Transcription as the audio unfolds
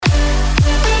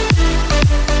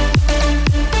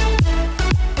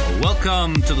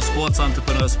Welcome to the Sports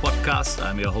Entrepreneurs Podcast.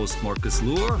 I'm your host, Marcus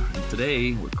Luer, and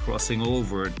today we're crossing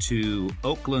over to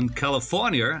Oakland,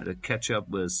 California to catch up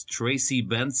with Tracy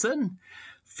Benson,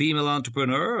 female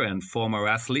entrepreneur and former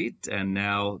athlete, and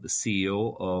now the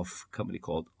CEO of a company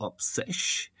called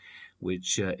Obsesh,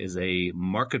 which is a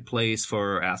marketplace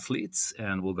for athletes.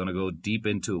 And we're going to go deep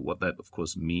into what that, of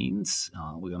course, means.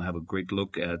 We're going to have a great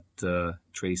look at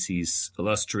Tracy's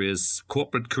illustrious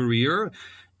corporate career.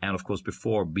 And, of course,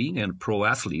 before being a pro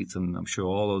athlete, and I'm sure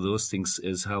all of those things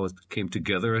is how it came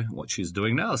together, what she's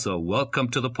doing now. So welcome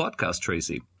to the podcast,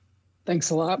 Tracy.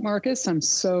 Thanks a lot, Marcus. I'm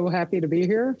so happy to be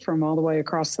here from all the way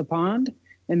across the pond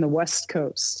in the West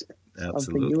Coast of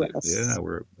the U.S. Yeah,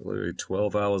 we're literally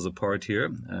 12 hours apart here.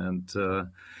 And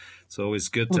it's always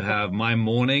good to have my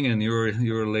morning and your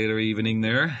later evening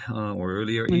there, or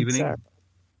earlier evening. Exactly.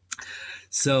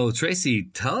 So, Tracy,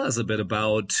 tell us a bit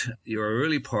about your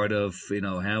early part of,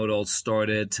 how it all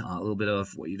started, a little bit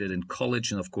of what you did in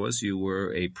college. And, of course, you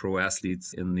were a pro athlete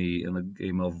in the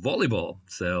game of volleyball.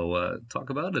 So talk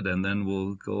about it, and then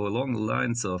we'll go along the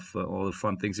lines of all the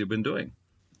fun things you've been doing.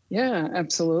 Yeah,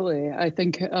 absolutely. I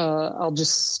think I'll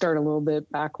just start a little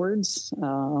bit backwards.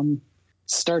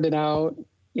 Started out,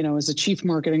 as a chief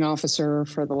marketing officer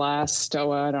for the last,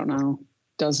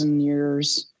 dozen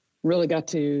years. Really got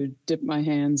to dip my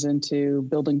hands into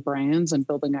building brands and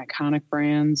building iconic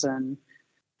brands and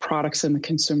products in the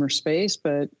consumer space.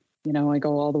 But, I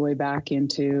go all the way back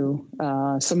into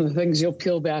some of the things you'll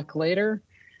peel back later.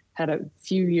 Had a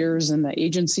few years in the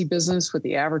agency business with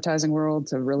the advertising world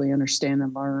to really understand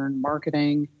and learn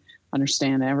marketing,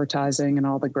 understand advertising and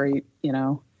all the great,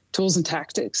 tools and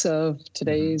tactics of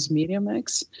today's media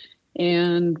mix.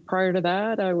 And prior to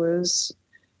that, I was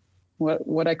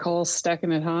what I call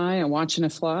stacking it high and watching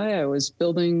it fly. I was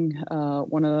building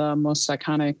one of the most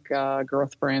iconic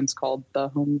growth brands called the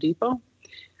Home Depot.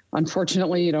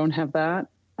 Unfortunately, you don't have that,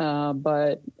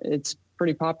 but it's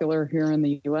pretty popular here in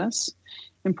the U.S.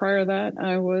 And prior to that,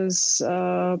 I was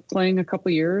playing a couple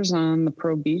years on the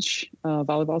pro beach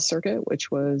volleyball circuit,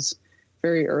 which was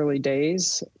very early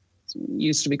days. It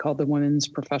used to be called the Women's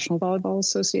Professional Volleyball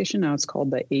Association. Now it's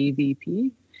called the AVP.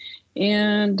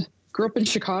 And grew up in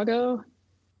Chicago,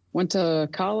 went to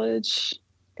college,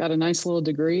 got a nice little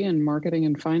degree in marketing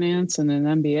and finance and an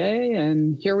MBA.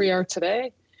 And here we are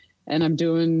today. And I'm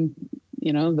doing,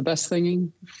 the best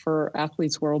thing for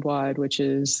athletes worldwide, which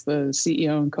is the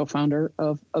CEO and co-founder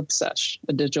of Obsesh,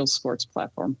 a digital sports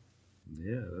platform.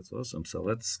 Yeah, that's awesome. So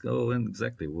let's go in.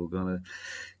 Exactly. We're going to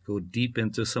go deep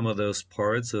into some of those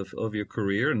parts of your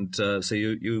career. And so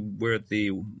you were at the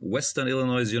Western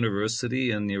Illinois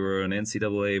University and you were an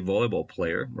NCAA volleyball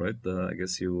player, right? I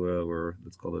guess you were,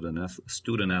 let's call it a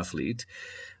student athlete.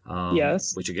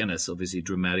 Yes. Which, again, has obviously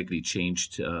dramatically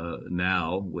changed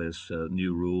now with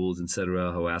new rules, et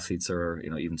cetera, how athletes are,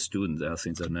 even student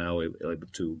athletes are now able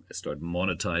to start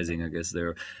monetizing, I guess,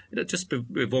 their, just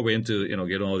before we're into,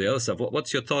 getting all the other stuff,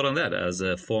 what's your thought on that as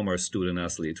a former student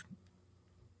athlete?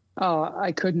 Oh,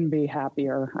 I couldn't be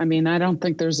happier. I mean, I don't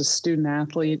think there's a student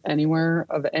athlete anywhere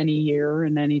of any year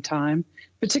and any time,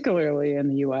 particularly in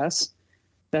the U.S.,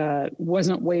 that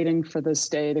wasn't waiting for this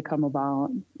day to come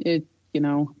about. It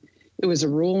was a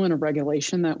rule and a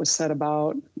regulation that was set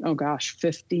about,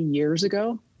 50 years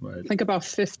ago. Right. Think about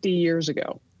 50 years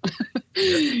ago,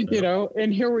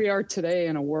 and here we are today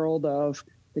in a world of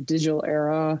the digital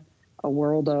era, a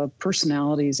world of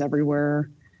personalities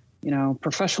everywhere,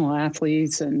 professional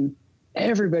athletes, and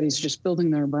everybody's just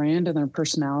building their brand and their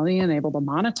personality and able to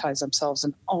monetize themselves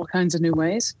in all kinds of new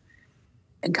ways.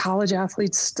 And college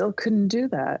athletes still couldn't do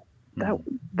that.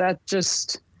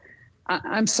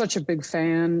 I'm such a big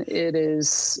fan. It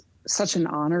is such an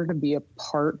honor to be a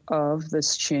part of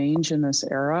this change in this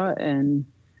era and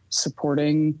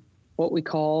supporting what we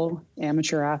call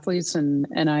amateur athletes and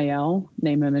NIL,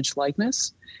 name, image,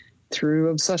 likeness,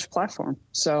 through Obsesh platform.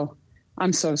 So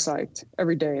I'm so psyched.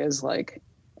 Every day is like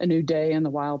a new day in the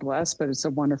Wild West, but it's a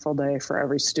wonderful day for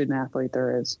every student athlete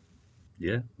there is.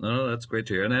 Yeah, no, that's great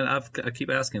to hear. And I keep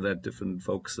asking that different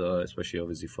folks, especially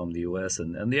obviously from the U.S.,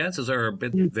 and the answers are a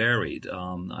bit varied.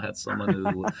 I had someone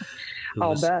who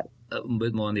was a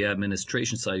bit more on the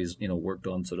administration side. He's worked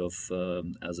on sort of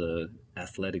as a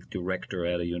athletic director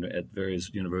at various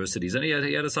universities, and he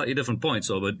had a slightly different point.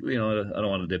 So, but I don't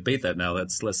want to debate that now.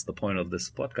 That's less the point of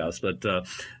this podcast. But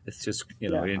it's just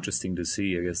interesting to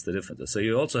see, I guess, the differences. So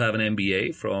you also have an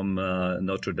MBA from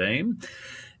Notre Dame.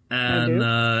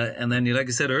 And then, like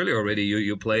I said earlier already,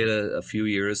 you played a few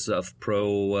years of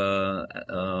pro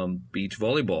beach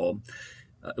volleyball.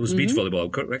 It was beach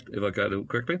volleyball, correct? If I got it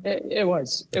correctly? It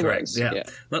was. It correct. was. Yeah.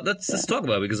 Now, let's talk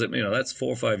about it because, that's 4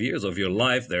 or 5 years of your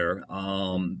life there.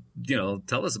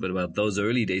 Tell us a bit about those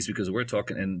early days because we're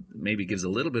talking, and maybe gives a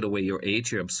little bit away your age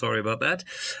here. I'm sorry about that.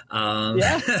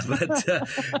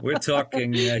 But we're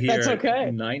talking here. That's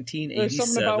okay. 1987. There's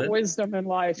something about wisdom in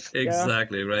life.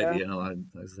 Exactly, right. Yeah. I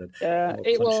said.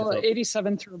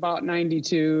 87 through about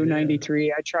 92,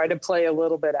 93. I tried to play a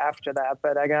little bit after that,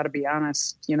 but I got to be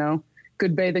honest,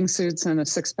 good bathing suits and a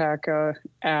six-pack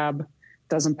ab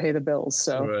doesn't pay the bills.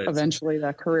 So eventually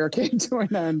that career came to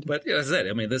an end. But as I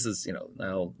said, this is,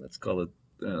 now let's call it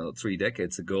 3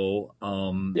 decades ago.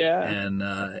 And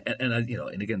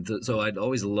again, so I'd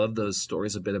always love those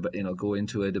stories a bit about, go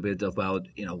into it a bit about,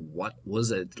 what was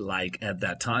it like at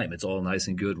that time? It's all nice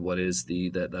and good. What is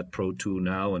that Pro 2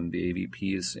 now, and the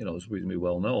AVP is, is reasonably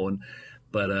well known.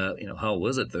 But, how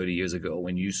was it 30 years ago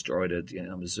when you started?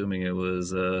 I'm assuming it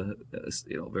was,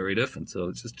 very different.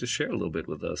 So just share a little bit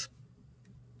with us.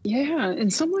 Yeah, in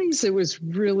some ways it was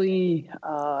really,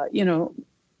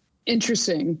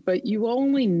 interesting, but you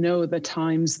only know the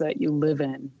times that you live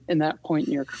in that point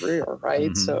in your career, right?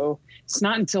 Mm-hmm. So it's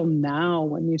not until now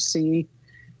when you see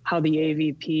how the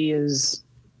AVP is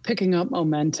picking up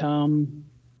momentum,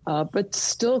 but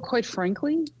still, quite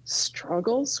frankly,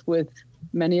 struggles with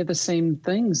many of the same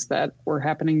things that were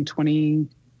happening 20,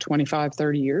 25,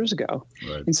 30 years ago.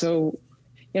 Right. And so,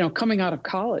 coming out of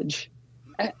college,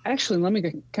 actually, let me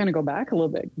kind of go back a little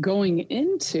bit. Going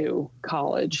into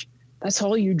college, that's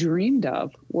all you dreamed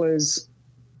of was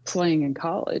playing in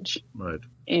college. Right.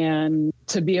 And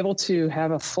to be able to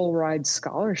have a full ride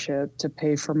scholarship to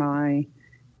pay for my,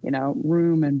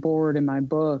 room and board and my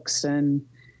books, and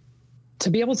to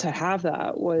be able to have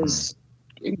that was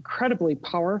incredibly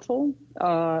powerful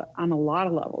on a lot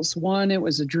of levels. One, it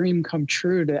was a dream come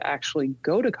true to actually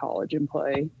go to college and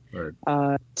play,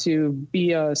 right. To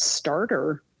be a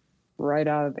starter right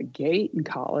out of the gate in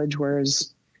college,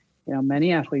 whereas,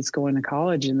 many athletes go into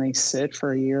college and they sit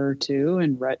for a year or two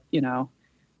and,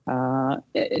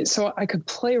 so I could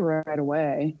play right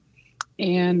away.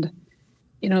 And,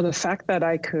 the fact that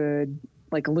I could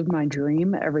live my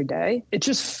dream every day, it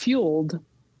just fueled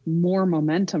more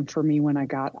momentum for me when I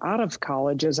got out of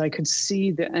college, as I could see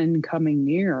the end coming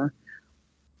near.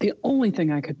 The only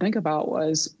thing I could think about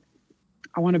was,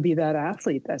 I want to be that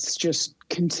athlete that's just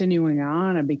continuing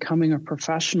on and becoming a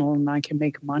professional, and I can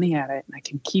make money at it, and I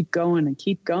can keep going,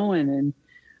 and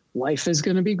life is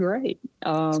going to be great.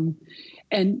 And,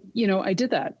 I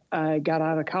did that. I got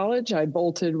out of college. I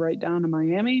bolted right down to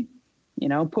Miami,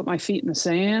 put my feet in the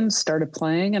sand, started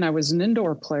playing, and I was an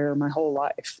indoor player my whole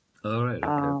life. All right.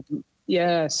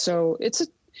 Okay. So it's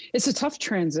a tough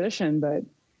transition, but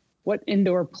what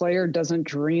indoor player doesn't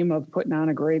dream of putting on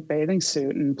a great bathing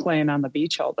suit and playing on the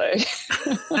beach all day?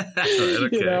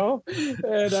 Okay.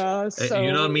 And, so,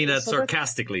 you don't mean that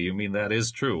sarcastically. You mean that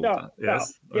is true. No,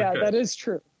 yes. No. Yeah, that is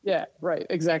true. Yeah, right.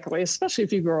 Exactly. Especially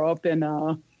if you grow up in,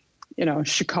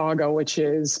 Chicago, which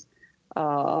is,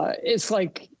 it's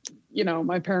like,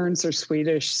 my parents are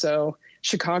Swedish, so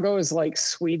Chicago is like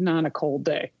Sweden on a cold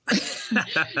day,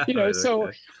 Right, so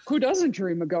okay. Who doesn't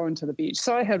dream of going to the beach?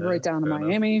 So I head right down to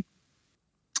Miami,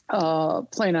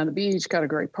 playing on the beach, got a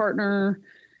great partner.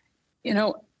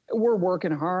 We're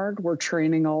working hard. We're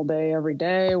training all day, every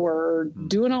day. We're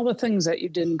doing all the things that you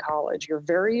did in college. You're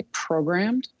very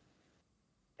programmed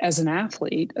as an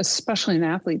athlete, especially an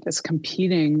athlete that's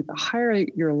competing. The higher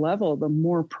your level, the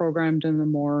more programmed and the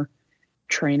more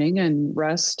training and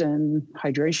rest and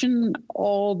hydration,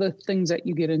 all the things that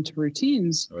you get into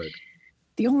routines. Right.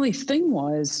 The only thing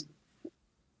was,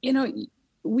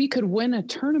 we could win a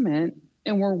tournament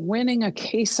and we're winning a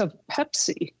case of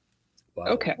Pepsi. Wow.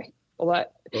 Okay. Well,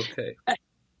 okay.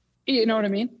 You know what I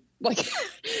mean?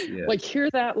 Hear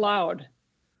that loud,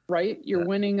 right? You're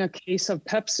winning a case of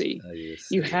Pepsi. Yes,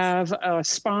 you have a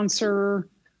sponsor,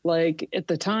 at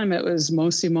the time it was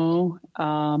Mosimo,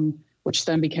 which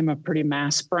then became a pretty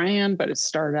mass brand, but it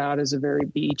started out as a very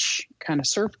beach kind of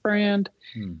surf brand.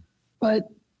 But,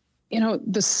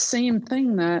 the same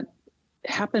thing that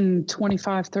happened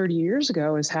 25, 30 years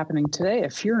ago is happening today.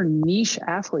 If you're a niche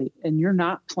athlete and you're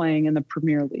not playing in the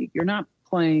Premier League, you're not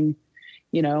playing,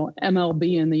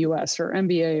 MLB in the US or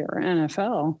NBA or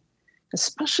NFL,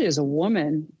 especially as a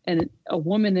woman and a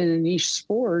woman in a niche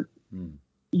sport,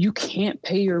 you can't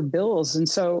pay your bills. And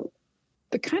so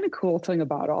the kind of cool thing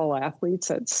about all athletes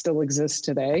that still exists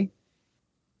today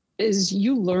is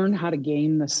you learn how to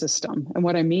game the system. And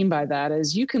what I mean by that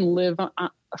is you can live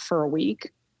for a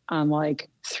week on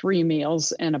 3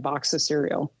 meals and a box of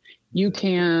cereal. You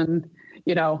can,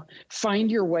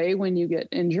 find your way when you get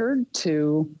injured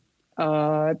to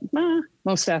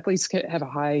Most athletes have a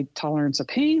high tolerance of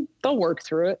pain. They'll work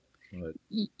through it. Right.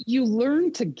 You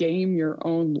learn to game your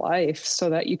own life so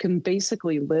that you can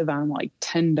basically live on like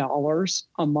 $10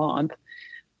 a month.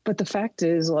 But the fact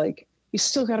is, like, you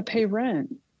still got to pay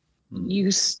rent.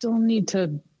 You still need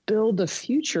to build a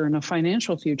future and a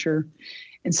financial future.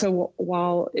 And so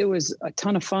while it was a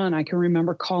ton of fun, I can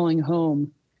remember calling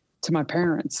home to my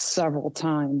parents several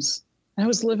times. I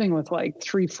was living with like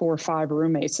 3, 4, 5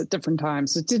 roommates at different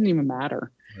times. It didn't even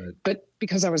matter. Right. But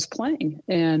because I was playing,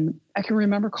 and I can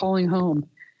remember calling home,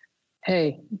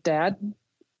 "Hey, Dad,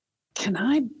 can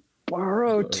I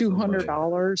borrow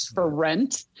 $200 for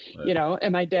rent?" Right. You know,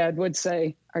 and my dad would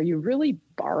say, "Are you really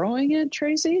borrowing it,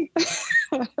 Tracy?"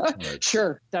 Right.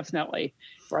 Sure, definitely.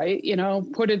 Right. You know,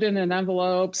 put it in an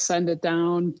envelope, send it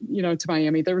down, you know, to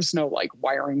Miami. There was no like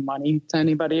wiring money to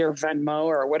anybody or Venmo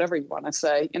or whatever you want to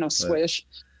say, you know, Swish.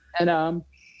 Right.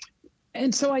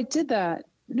 And so I did that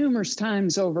numerous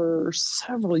times over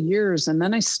several years. And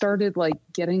then I started like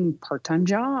getting part-time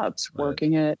jobs,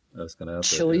 working at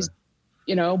Chili's,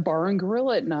 you know, Bar and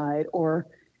Grill at night. Or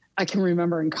I can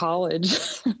remember in college,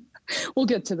 we'll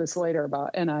get to this later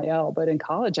about NIL, but in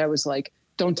college I was like,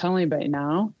 don't tell anybody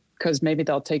now, because maybe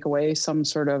they'll take away some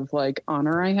sort of like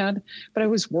honor I had. But I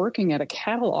was working at a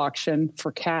cattle auction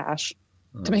for cash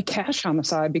to make cash on the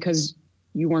side because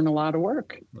you weren't allowed to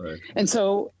work. Right. And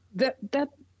so that,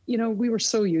 you know, we were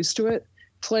so used to it,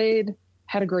 played,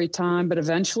 had a great time. But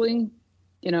eventually,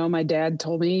 you know, my dad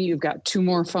told me, "You've got 2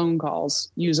 more phone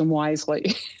calls, use them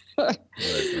wisely." Right.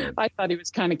 I thought he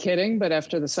was kind of kidding, but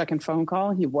after the second phone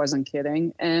call, he wasn't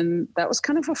kidding. And that was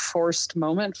kind of a forced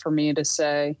moment for me to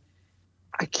say,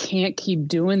 I can't keep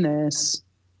doing this.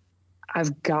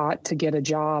 I've got to get a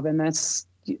job. And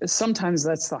sometimes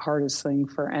that's the hardest thing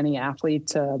for any athlete,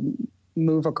 to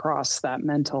move across that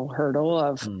mental hurdle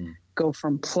of go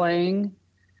from playing,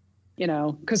 you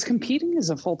know, because competing is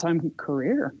a full-time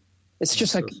career. It's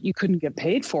just like you couldn't get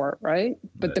paid for it, right?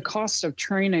 But the cost of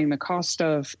training, the cost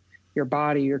of your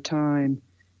body, your time,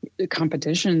 the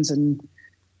competitions, and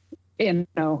you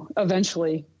know,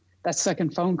 eventually that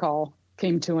second phone call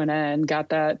came to an end, got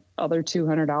that other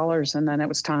 $200, and then it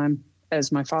was time,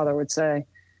 as my father would say,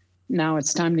 now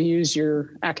it's time to use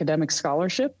your academic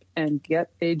scholarship and get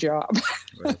a job.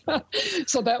 Right.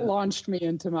 So that launched me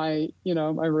into my, you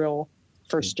know, my real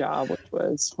first job, which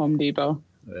was Home Depot.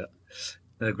 Yeah.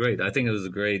 Great. I think it was a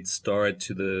great start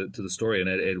to the story, and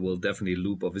it will definitely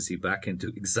loop obviously back into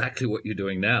exactly what you're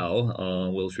doing now.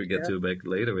 We'll sure get to it back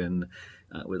later in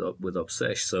with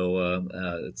Obsesh. So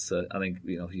it's I think,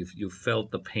 you know, you've felt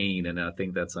the pain, and I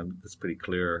think that's pretty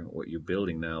clear. What you're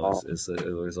building now is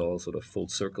all sort of full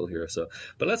circle here. So,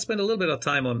 but let's spend a little bit of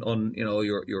time on you know,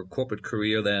 your corporate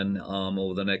career then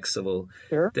over the next several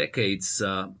decades,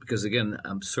 because again,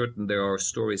 I'm certain there are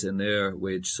stories in there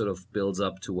which sort of builds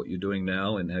up to what you're doing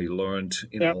now and how you learned,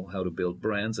 you know, how to build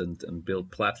brands and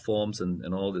build platforms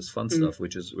and all this fun stuff,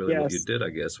 which is really what you did,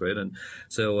 I guess, right? And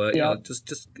so you know,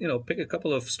 just you know, pick a couple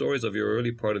of stories of your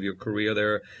early part of your career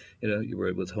there. You know, you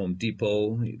were with Home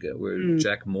Depot, you were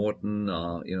Jack Morton,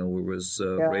 you know, there was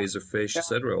Razorfish,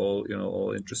 etc.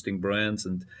 All interesting brands,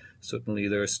 and certainly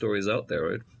there are stories out there,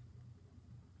 right?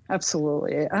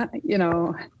 Absolutely. You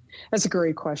know, that's a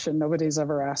great question. Nobody's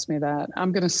ever asked me that.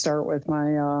 I'm going to start with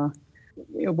my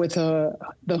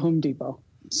the Home Depot.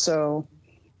 So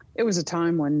it was a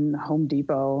time when Home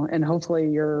Depot, and hopefully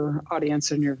your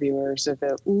audience and your viewers have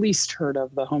at least heard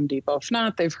of the Home Depot. If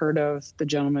not, they've heard of the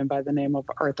gentleman by the name of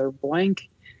Arthur Blank.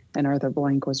 And Arthur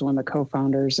Blank was one of the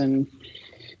co-founders, and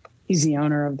he's the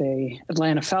owner of the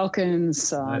Atlanta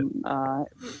Falcons,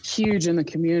 huge in the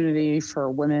community for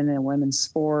women and women's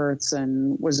sports,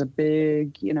 and was a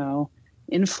big, you know,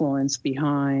 influence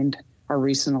behind our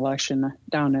recent election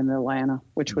down in Atlanta,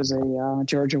 which was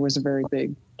Georgia was a very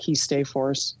big key state for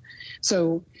us.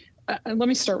 So let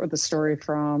me start with the story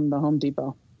from the Home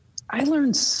Depot. I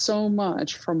learned so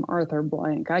much from Arthur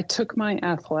Blank. I took my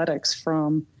athletics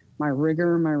from my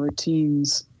rigor, my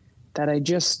routines that I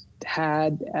just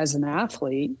had as an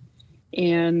athlete.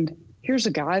 And here's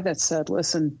a guy that said,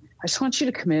 listen, I just want you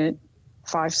to commit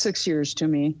 5-6 years to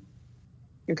me.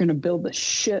 You're going to build the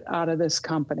shit out of this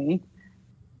company.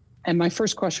 And my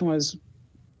first question was,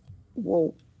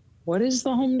 well, what is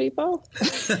the Home Depot?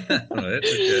 Right,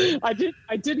 okay.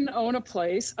 I didn't own a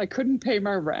place. I couldn't pay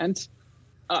my rent.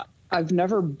 I've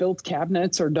never built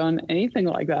cabinets or done anything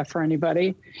like that for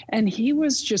anybody. And he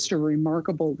was just a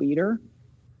remarkable leader.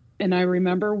 And I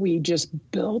remember we just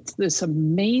built this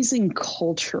amazing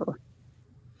culture.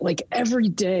 Like every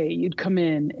day you'd come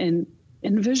in and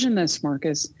envision this,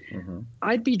 Marcus. Mm-hmm.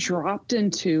 I'd be dropped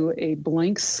into a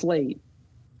blank slate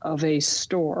of a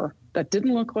store that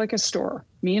didn't look like a store.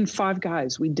 Me and 5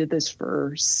 guys, we did this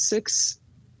for six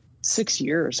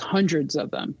years, hundreds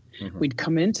of them. Mm-hmm. We'd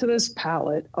come into this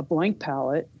pallet, a blank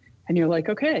pallet, and you're like,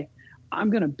 okay, I'm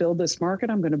going to build this market.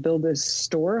 I'm going to build this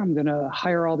store. I'm going to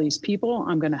hire all these people.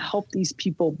 I'm going to help these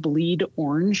people bleed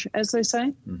orange, as they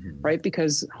say, right?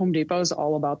 Because Home Depot is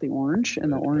all about the orange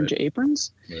and the orange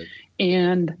aprons. Right.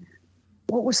 And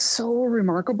what was so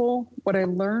remarkable, what I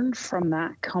learned from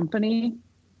that company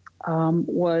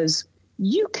was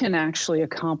you can actually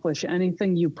accomplish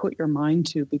anything you put your mind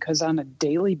to, because on a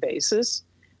daily basis,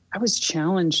 I was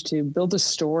challenged to build a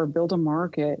store, build a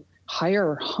market,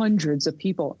 hire hundreds of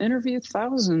people, interview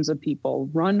thousands of people,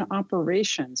 run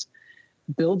operations,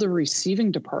 build a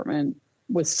receiving department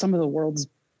with some of the world's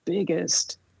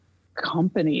biggest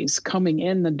companies coming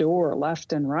in the door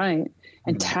left and right,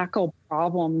 and tackle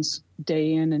problems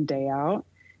day in and day out.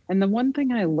 And the one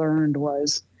thing I learned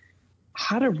was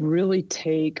how to really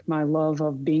take my love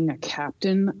of being a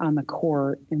captain on the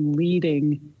court and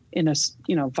leading in a,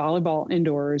 volleyball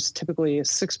indoors, typically a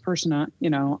 6-person,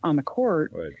 on the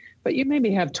court, right. But you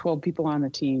maybe have 12 people on the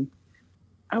team.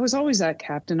 I was always that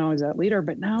captain, always that leader,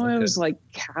 but now I was like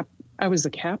I was the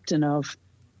captain of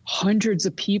hundreds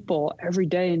of people every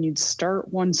day, and you'd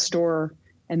start one store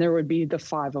and there would be the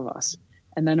 5 of us.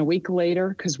 And then a week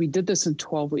later, because we did this in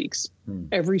 12 weeks,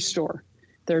 every store,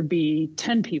 there'd be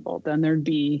 10 people, then there'd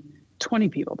be 20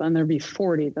 people, then there'd be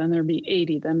 40, then there'd be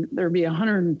 80, then there'd be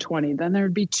 120, then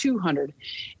there'd be 200.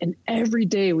 And every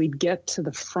day we'd get to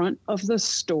the front of the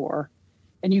store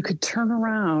and you could turn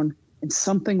around and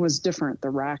something was different. The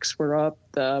racks were up,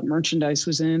 the merchandise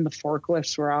was in, the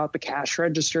forklifts were out, the cash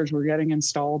registers were getting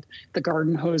installed, the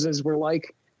garden hoses were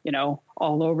like,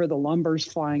 all over, the lumber's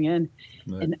flying in.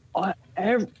 Right.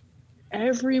 And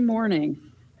every morning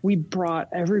we brought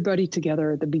everybody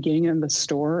together at the beginning of the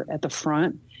store at the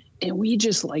front, and we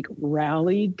just like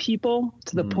rallied people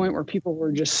to the point where people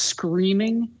were just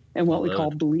screaming and what we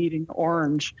call bleeding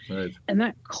orange. Right. And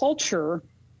that culture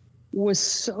was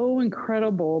so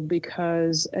incredible,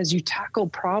 because as you tackle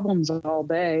problems all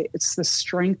day, it's the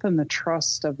strength and the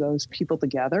trust of those people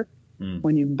together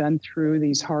when you've been through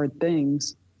these hard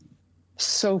things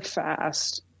so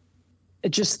fast. It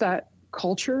just, that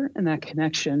culture and that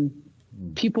connection,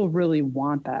 people really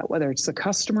want that, whether it's the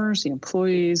customers, the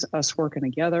employees, us working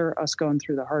together, us going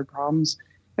through the hard problems.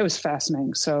 It was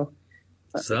fascinating. So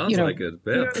sounds like it.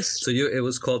 Yeah. It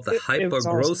was called the hyper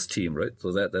growth team, right?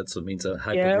 So that's what means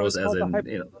hyper growth, as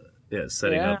in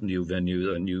setting up new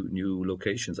venues and new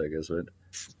locations, I guess, right?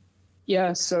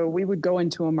 Yeah. So we would go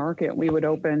into a market, we would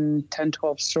open 10,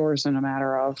 12 stores in a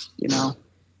matter of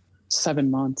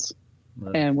 7 months.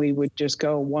 Right. And we would just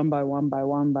go one by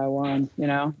one,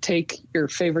 take your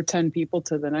favorite 10 people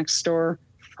to the next store.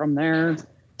 From there,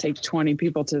 take 20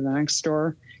 people to the next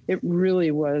store. It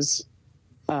really was,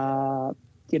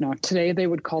 today they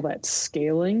would call that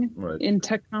scaling in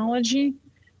technology.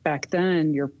 Back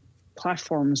then, your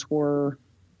platforms were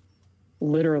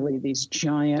literally these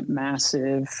giant,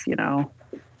 massive,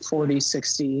 40,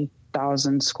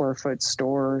 60,000 square foot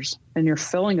stores, and you're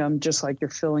filling them just like you're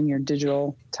filling your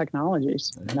digital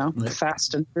technologies,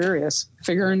 fast and furious,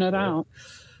 figuring it out.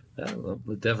 Yeah, well,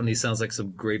 it definitely sounds like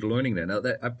some great learning there. Now,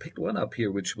 I picked one up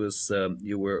here, which was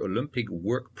you were Olympic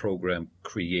Work Program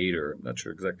Creator. I'm not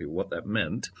sure exactly what that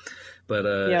meant, but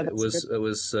it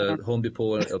was Home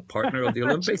Depot a partner of the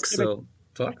Olympics. So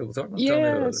tell me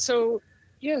about it.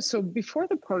 So before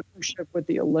the partnership with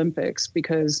the Olympics,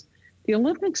 because the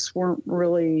Olympics weren't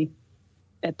really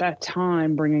at that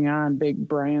time bringing on big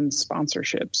brand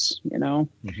sponsorships,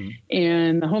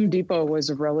 and the Home Depot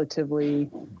was a relatively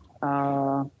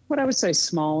what I would say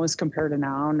small as compared to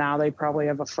now. Now they probably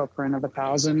have a footprint of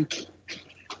 1,000,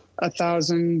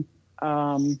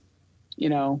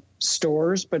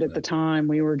 stores. But at the time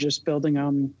we were just building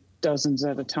them dozens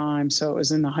at a time. So it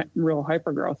was in the real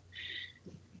hypergrowth.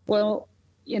 Well,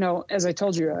 as I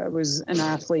told you, I was an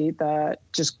athlete that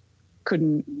just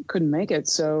couldn't make it.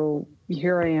 So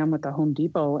here I am with the Home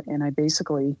Depot, and I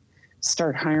basically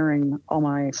start hiring all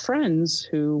my friends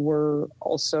who were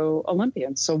also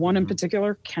Olympians. So one in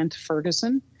particular, Kent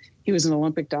Ferguson, he was an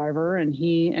Olympic diver, and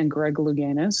he and Greg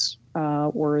Louganis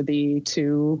were the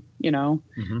two,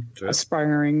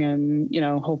 aspiring and,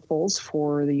 hopefuls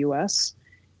for the U.S.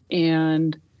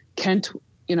 And Kent,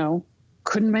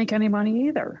 couldn't make any money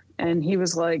either. And he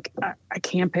was like, I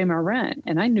can't pay my rent.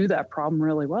 And I knew that problem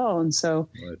really well. And so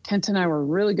Kent and I were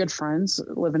really good friends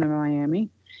living in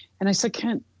Miami. And I said,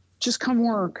 Kent, just come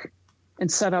work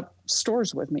and set up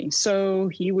stores with me. So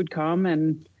he would come,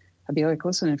 and I'd be like,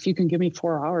 listen, if you can give me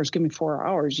 4 hours, give me 4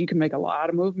 hours. You can make a lot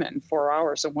of movement in 4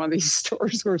 hours in one of these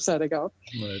stores we're setting up.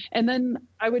 Right. And then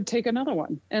I would take another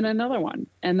one and another one.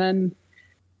 And then,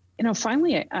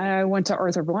 finally I went to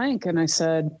Arthur Blank and I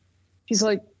said, he's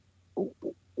like,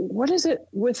 what is it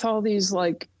with all these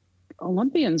like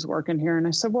Olympians working here? And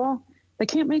I said, well, they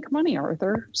can't make money,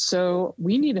 Arthur. So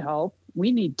we need help.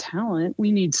 We need talent.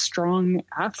 We need strong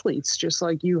athletes, just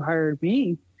like you hired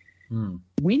me.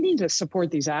 We need to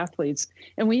support these athletes.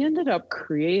 And we ended up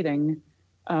creating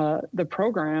the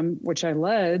program, which I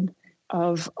led,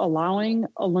 of allowing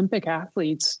Olympic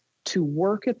athletes to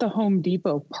work at the Home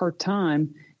Depot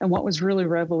part-time. And what was really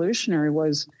revolutionary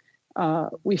was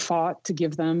we fought to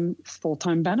give them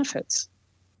full-time benefits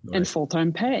and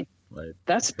full-time pay. Right.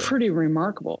 That's pretty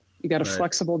remarkable. You got a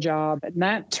flexible job. And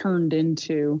that turned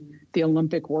into the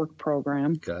Olympic work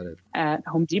program at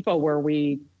Home Depot, where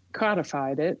we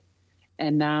codified it.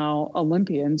 And now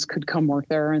Olympians could come work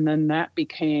there. And then that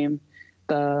became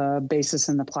the basis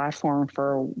and the platform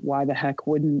for why the heck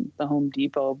wouldn't the Home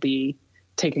Depot be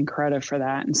taking credit for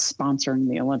that and sponsoring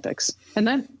the Olympics. And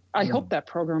then I hope that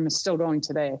program is still going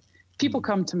today. People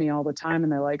come to me all the time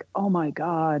and they're like, oh my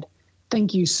God,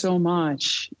 thank you so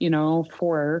much,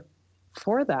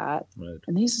 for that. Right.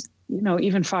 And these,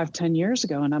 even 5-10 years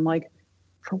ago. And I'm like,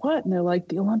 for what? And they're like,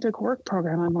 the Olympic work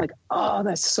program. I'm like, oh,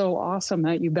 that's so awesome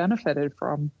that you benefited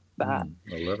from that.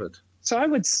 I love it. So I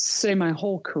would say my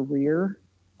whole career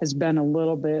has been a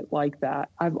little bit like that.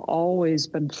 I've always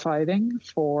been fighting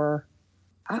for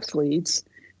athletes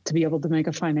to be able to make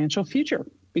a financial future,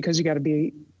 because you got to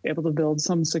be able to build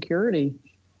some security.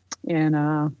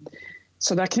 And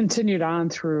so that continued on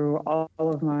through all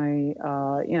of my,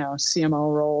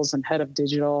 CMO roles and head of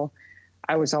digital.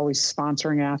 I was always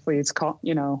sponsoring athletes,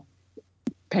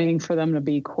 paying for them to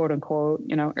be quote unquote,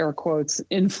 air quotes,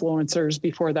 influencers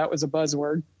before that was a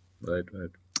buzzword. Right.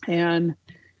 And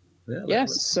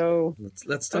so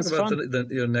let's talk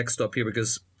about your next stop here,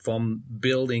 because from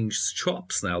building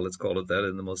shops now, let's call it that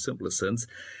in the most simplest sense,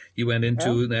 you went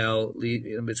into now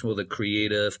much more the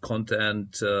creative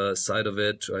content side of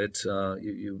it, right?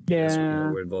 You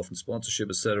were involved in sponsorship,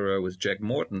 etc., with Jack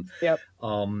Morton.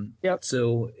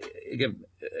 So again,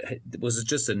 was it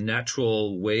just a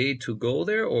natural way to go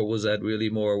there, or was that really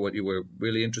more what you were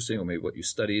really interested in, or maybe what you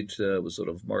studied was sort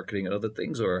of marketing and other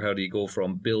things, or how do you go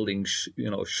from building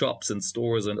shops and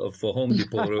stores and for Home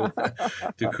Depot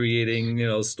to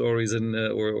creating stories and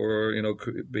or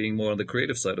being more on the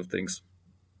creative side of things?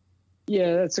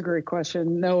 Yeah, that's a great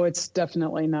question. No, it's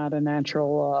definitely not a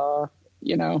natural,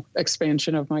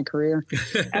 expansion of my career.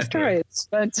 After I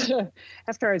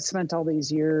had spent all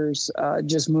these years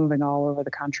just moving all over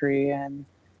the country and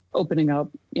opening up,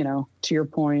 to your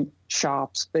point,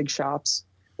 shops, big shops,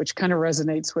 which kind of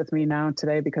resonates with me now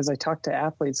today, because I talk to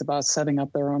athletes about setting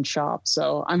up their own shop.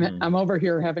 So I'm over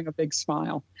here having a big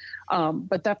smile.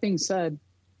 But that being said,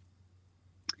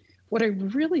 what I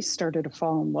really started to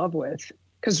fall in love with,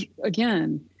 because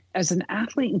again, as an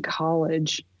athlete in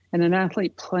college and an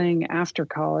athlete playing after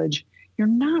college, you're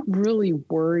not really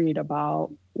worried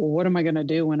about, well, what am I going to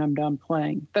do when I'm done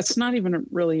playing? That's not even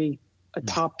really a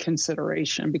top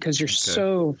consideration, because you're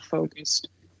so focused.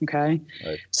 Okay.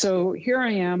 Right. So here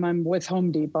I am, I'm with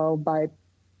Home Depot by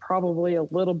probably a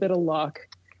little bit of luck.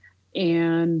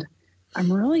 And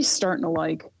I'm really starting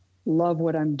to love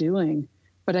what I'm doing,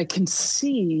 but I can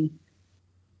see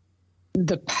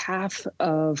the path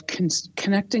of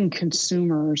connecting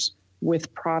consumers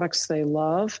with products they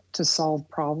love to solve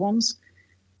problems.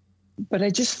 But I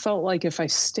just felt like if I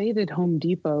stayed at Home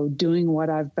Depot doing what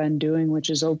I've been doing, which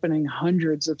is opening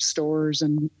hundreds of stores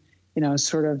and,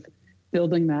 sort of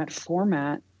building that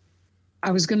format,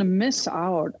 I was going to miss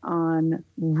out on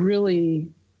really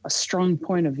a strong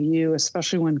point of view,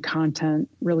 especially when content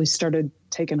really started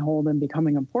taking hold and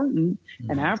becoming important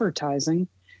and advertising.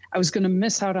 I was going to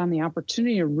miss out on the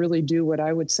opportunity to really do what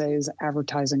I would say is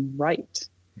advertising right.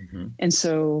 And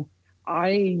so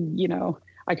I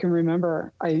can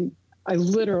remember I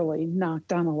literally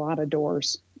knocked on a lot of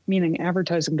doors, meaning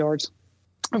advertising doors.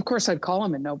 Of course, I'd call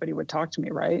them and nobody would talk to me,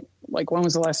 right? Like, when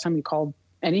was the last time you called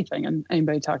anything and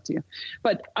anybody talked to you?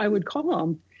 But I would call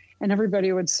them and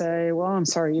everybody would say, well, I'm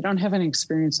sorry, you don't have any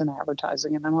experience in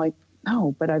advertising. And I'm like,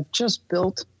 no, but I've just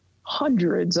built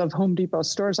hundreds of Home Depot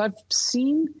stores. I've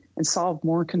seen and solved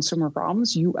more consumer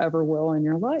problems you ever will in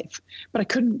your life, but I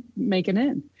couldn't make it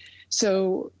in.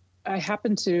 So I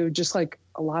happen to, just like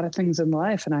a lot of things in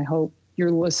life, and I hope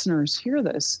your listeners hear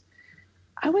this,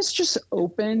 I was just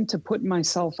open to putting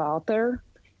myself out there.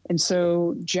 And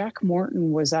so Jack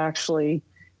Morton was actually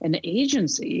an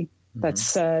agency that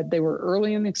said they were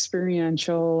early in the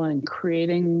experiential and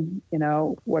creating,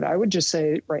 what I would just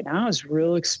say right now is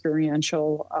real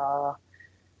experiential,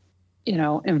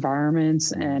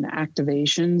 environments and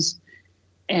activations.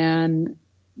 And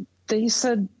they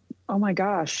said, oh my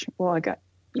gosh, well,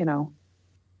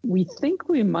 we think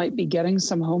we might be getting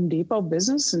some Home Depot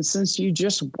business. And since you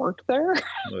just worked there,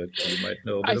 you might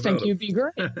know I think you'd be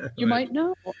great. You might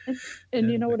know.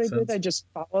 And you know what I did? Sense. I just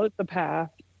followed the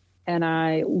path and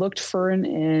I looked for an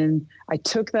in. I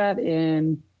took that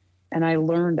in and I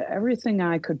learned everything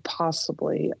I could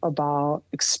possibly about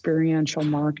experiential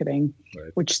marketing,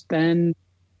 which then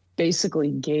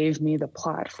basically gave me the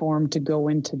platform to go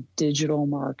into digital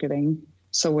marketing.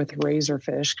 So with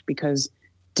Razorfish, because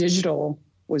digital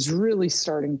was really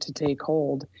starting to take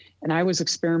hold. And I was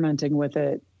experimenting with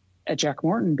it at Jack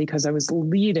Morton because I was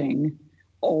leading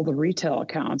all the retail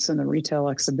accounts and the retail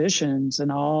exhibitions and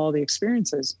all the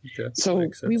experiences. Okay, so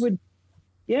we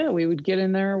would get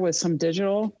in there with some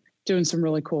digital, doing some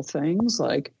really cool things.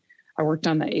 Like I worked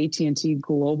on the AT&T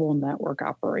Global Network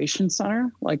Operations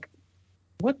Center. Like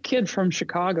what kid from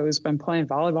Chicago who's been playing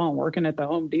volleyball and working at the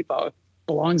Home Depot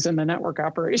belongs in the network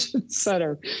operations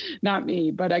center? Not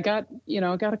me, but I got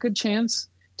a good chance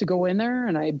to go in there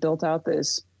and I built out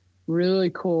this really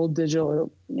cool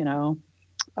digital,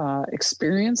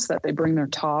 experience that they bring their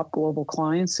top global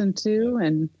clients into.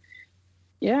 And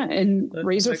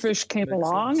Razorfish came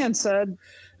along and said,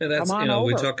 that's, come on over.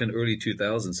 We're talking early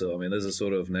 2000s. So, I mean, this is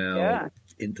sort of now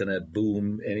internet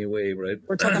boom anyway, right?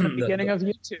 We're talking the beginning of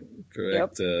YouTube.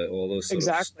 Correct. Yep. All those sort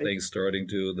of things starting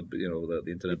to, the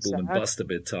internet boom and bust a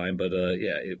bit time. But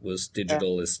it was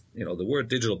digital is, the word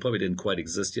digital probably didn't quite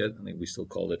exist yet. I think we still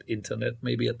called it internet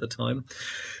maybe at the time.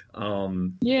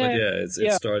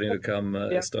 It's starting to come,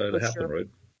 it started to happen, right?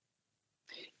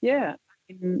 Yeah.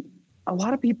 A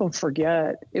lot of people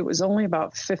forget it was only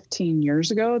about 15 years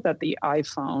ago that the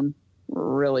iPhone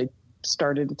really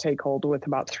started to take hold with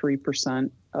about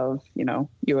 3% of,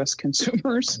 U.S.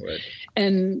 consumers. Right.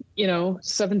 And,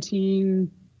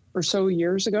 17 or so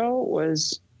years ago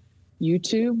was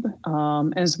YouTube.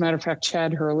 As a matter of fact,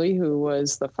 Chad Hurley, who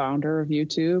was the founder of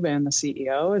YouTube and the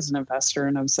CEO, is an investor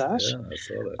in Obsesh. Yeah, I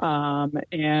saw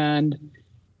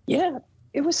that.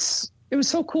 It was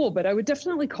so cool, but I would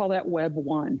definitely call that Web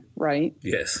 1, right?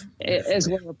 Yes. Definitely. As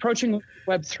we're approaching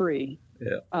Web 3.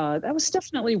 Yeah. That was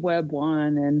definitely Web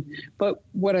 1. But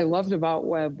what I loved about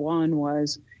Web 1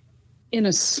 was in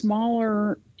a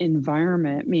smaller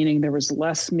environment, meaning there was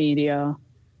less media,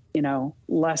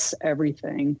 less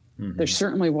everything. Mm-hmm. There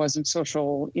certainly wasn't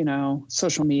social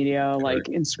media like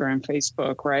Instagram,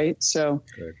 Facebook, right? So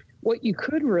what you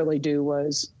could really do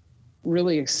was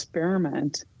really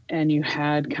experiment, and you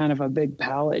had kind of a big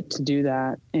palette to do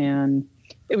that. And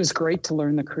it was great to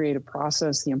learn the creative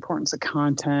process, the importance of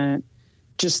content,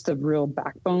 just the real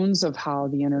backbones of how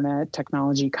the internet,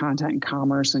 technology, content, and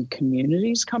commerce and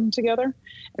communities come together.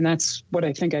 And that's what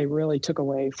I think I really took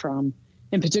away from,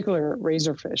 in particular,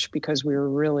 Razorfish, because we were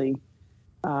really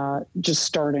just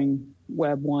starting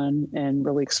Web 1 and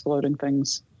really exploding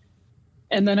things.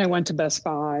 And then I went to Best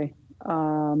Buy,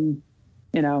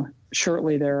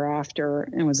 shortly thereafter,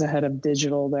 and was the head of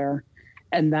digital there.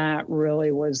 And that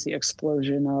really was the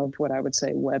explosion of what I would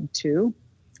say Web 2.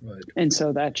 Right. And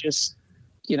so that just,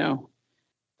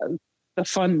 the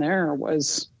fun there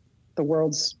was the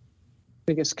world's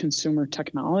biggest consumer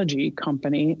technology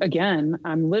company. Again,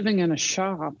 I'm living in a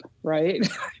shop, right?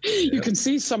 You can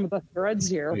see some of the threads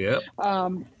here. Yeah.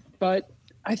 But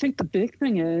I think the big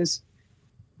thing is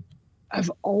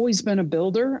I've always been a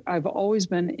builder. I've always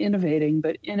been innovating,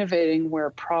 but innovating where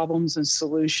problems and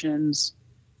solutions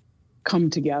come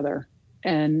together.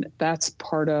 And that's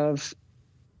part of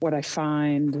what I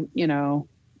find,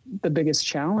 the biggest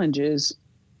challenge is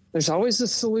there's always a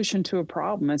solution to a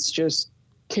problem. It's just,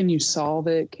 can you solve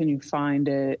it? Can you find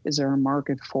it? Is there a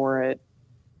market for it?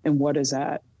 And what does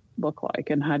that look like?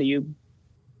 And how do you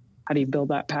build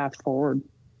that path forward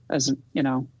as,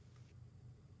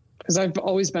 because I've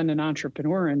always been an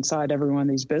entrepreneur inside every one of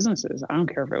these businesses. I don't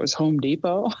care if it was Home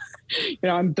Depot.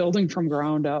 I'm building from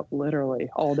ground up literally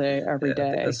all day, every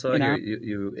day. I saw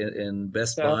you in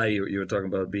Best Buy, you were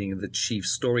talking about being the chief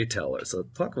storyteller. So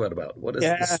talk about what is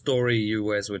the story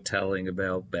you guys were telling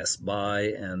about Best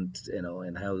Buy and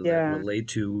how does that relate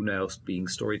to now being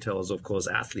storytellers, of course,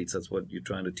 athletes. That's what you're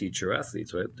trying to teach your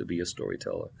athletes, right? To be a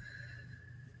storyteller.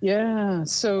 Yeah.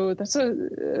 So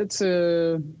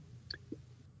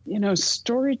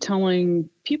storytelling,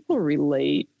 people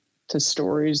relate to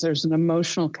stories. There's an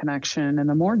emotional connection. And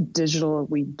the more digital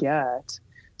we get,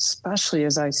 especially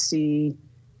as I see,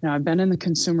 I've been in the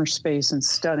consumer space and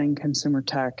studying consumer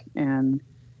tech. And,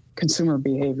 consumer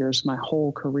behaviors my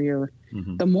whole career.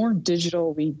 Mm-hmm. The more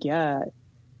digital we get,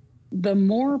 the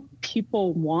more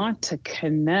people want to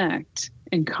connect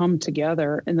and come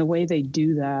together. And the way they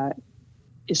do that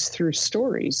is through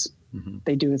stories. Mm-hmm.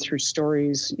 They do it through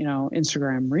stories,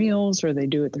 Instagram Reels, or they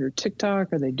do it through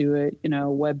TikTok, or they do it,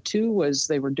 Web 2 was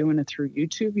they were doing it through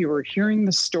YouTube. You were hearing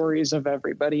the stories of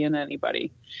everybody and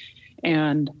anybody.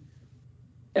 And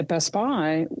at Best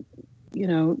Buy,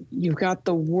 you've got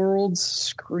the world's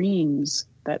screens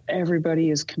that everybody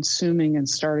is consuming and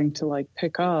starting to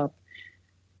pick up.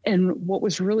 And what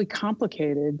was really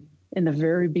complicated in the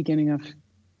very beginning of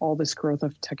all this growth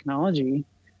of technology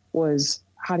was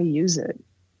how to use it.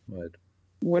 Right.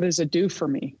 What does it do for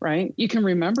me? Right. You can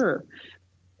remember,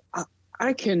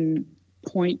 I can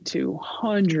point to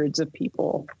hundreds of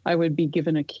people. I would be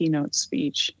given a keynote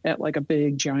speech at a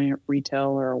big giant retail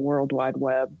or a World Wide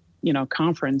Web,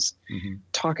 conference, mm-hmm.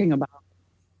 talking about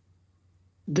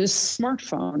this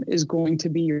smartphone is going to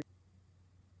be your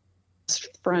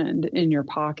best friend in your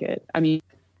pocket. I mean,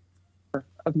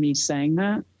 of me saying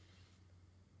that,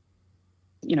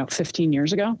 15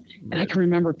 years ago. And I can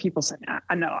remember people saying,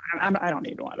 I don't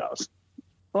need one of those.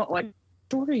 Well, the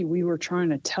story we were trying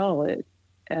to tell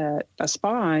at Best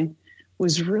Buy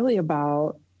was really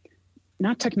about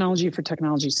not technology for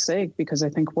technology's sake, because I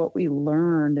think what we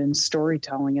learned in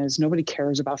storytelling is nobody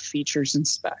cares about features and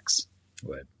specs.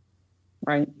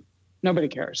 Right? Nobody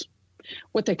cares.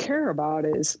 What they care about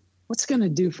is what's going to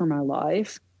do for my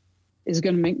life, is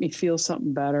going to make me feel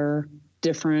something better,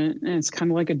 different. And it's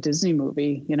kind of like a Disney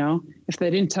movie, if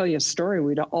they didn't tell you a story,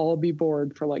 we'd all be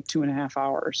bored for 2.5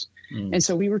 hours. And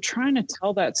so we were trying to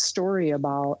tell that story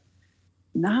about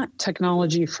not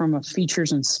technology from a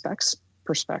features and specs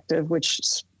perspective, which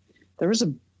there was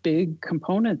a big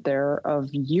component there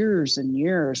of years and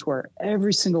years where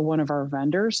every single one of our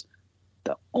vendors,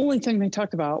 the only thing they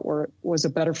talked about was a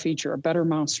better feature, a better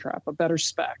mousetrap, a better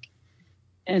spec.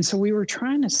 And so we were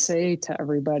trying to say to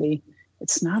everybody,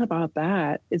 it's not about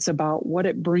that. It's about what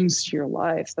it brings to your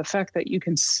life. The fact that you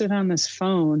can sit on this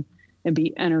phone and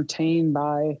be entertained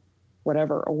by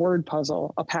whatever, a word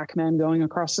puzzle, a Pac-Man going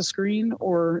across the screen,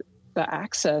 or the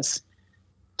access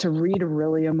to read a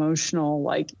really emotional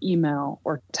email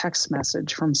or text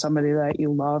message from somebody that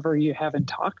you love or you haven't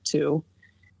talked to.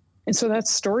 And so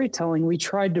that's storytelling. We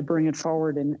tried to bring it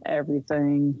forward in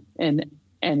everything and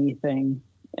anything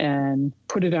and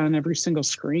put it on every single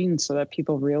screen so that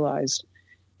people realized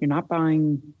you're not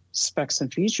buying specs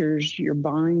and features, you're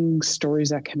buying stories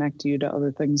that connect you to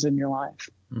other things in your life.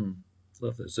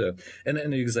 Love this.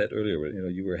 And you said earlier,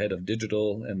 you were head of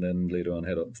digital and then later on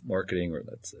head of marketing, or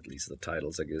that's at least the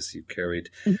titles I guess you carried.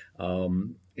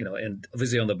 Mm-hmm. And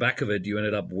obviously on the back of it, you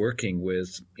ended up working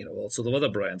with, also the other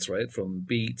brands, right? From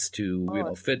Beats to,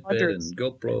 Fitbit hundreds. And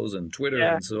GoPros and Twitter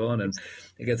and so on. And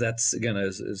I guess that's, again,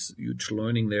 is huge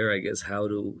learning there, I guess, how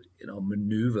to,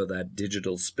 maneuver that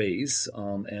digital space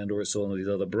and or some of these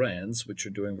other brands, which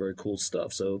are doing very cool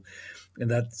stuff. So, and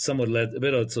that somewhat led a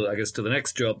bit also, I guess, to the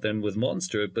next job then with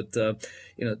Monster. But,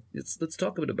 let's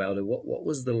talk a bit about it. What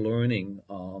was the learning,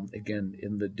 again,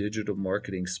 in the digital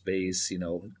marketing space,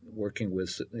 working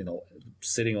with,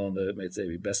 sitting on the, let's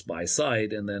say, Best Buy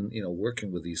side and then,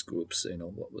 working with these groups,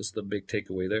 what was the big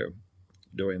takeaway there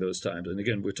during those times? And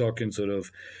again, we're talking sort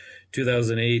of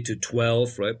 2008 to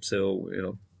 12, right?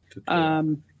 So,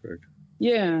 correct.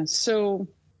 Yeah. So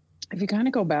if you kind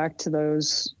of go back to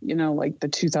those, the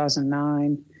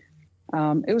 2009,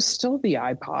 it was still the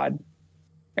iPod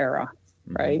era,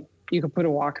 mm-hmm. right? You could put a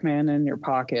Walkman in your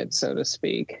pocket, so to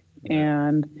speak. Mm-hmm.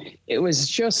 And it was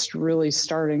just really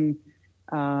starting.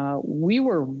 We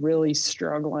were really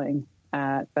struggling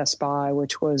at Best Buy,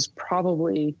 which was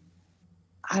probably,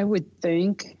 I would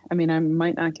think, I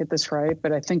might not get this right,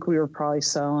 but I think we were probably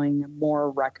selling more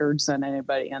records than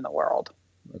anybody in the world.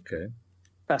 Okay.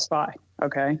 Best Buy.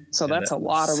 Okay. So and that's a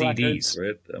lot of CDs, records.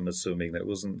 Right? I'm assuming that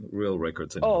wasn't real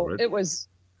records anymore, right? It was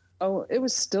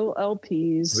still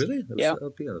LPs. Really? It was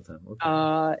LP at the time.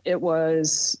 Okay. It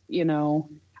was,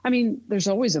 there's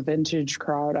always a vintage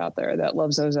crowd out there that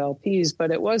loves those LPs,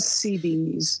 but it was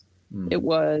CDs. It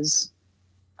was,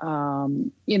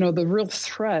 the real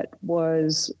threat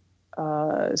was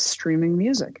streaming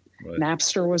music. Right.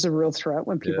 Napster was a real threat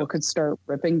when people could start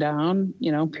ripping down,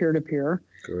 peer-to-peer.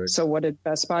 Correct. So what did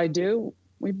Best Buy do?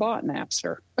 We bought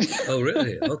Napster. Oh,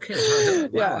 really? Okay.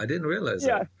 Wow, I didn't realize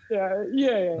that.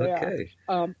 Yeah.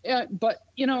 Okay. But,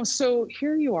 so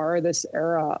here you are, this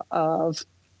era of,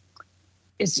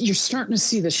 you're starting to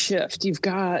see the shift. You've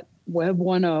got Web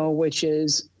 1.0, which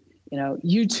is,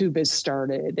 YouTube has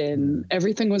started and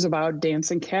everything was about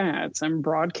dancing cats and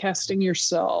broadcasting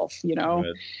yourself, Right.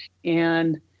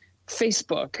 and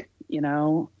Facebook,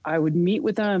 I would meet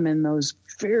with them in those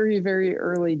very, very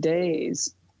early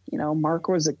days. Mark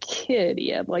was a kid. He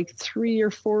had like 3 or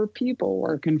 4 people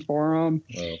working for him.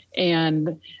 Wow.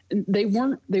 And they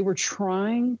were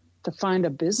trying to find a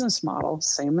business model,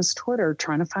 same as Twitter,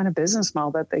 trying to find a business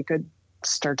model that they could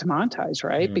start to monetize,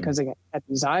 right? Because they had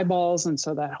these eyeballs. And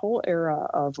so that whole era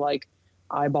of like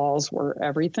eyeballs were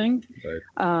everything. Right.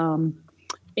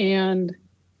 And,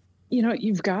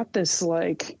 you've got this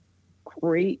like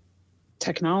great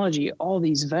technology, all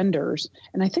these vendors.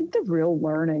 And I think the real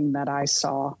learning that I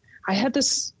saw, I had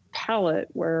this palette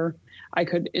where I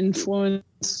could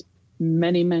influence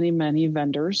many, many, many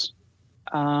vendors.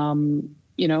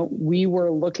 We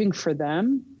were looking for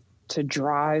them to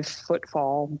drive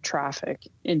footfall traffic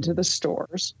into the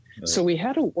stores. Right. So we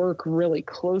had to work really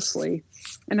closely.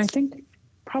 And I think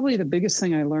probably the biggest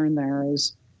thing I learned there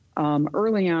is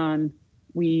early on,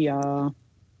 we,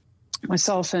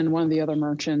 myself and one of the other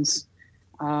merchants,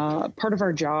 part of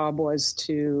our job was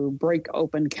to break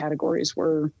open categories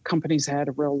where companies had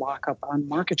a real lockup on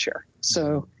market share.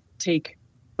 So take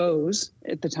Bose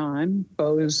at the time,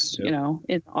 Bose, in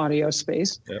the audio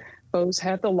space. Yep. Bose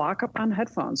had the lockup on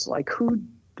headphones. Like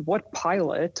what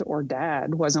pilot or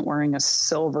dad wasn't wearing a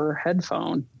silver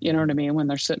headphone, you know what I mean, when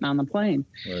they're sitting on the plane.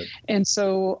 Right. And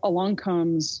so along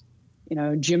comes,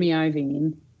 Jimmy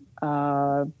Iovine,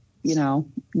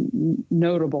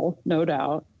 notable, no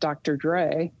doubt, Dr.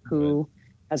 Dre, who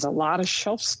has a lot of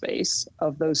shelf space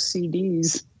of those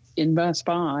CDs in Best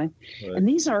Buy. Right. And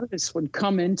these artists would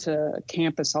come into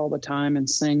campus all the time and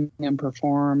sing and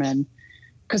perform, and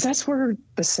because that's where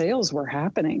the sales were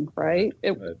happening, right?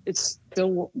 It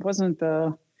still wasn't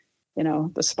the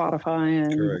Spotify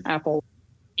and Correct. Apple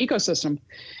ecosystem.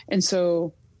 And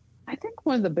so I think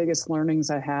one of the biggest learnings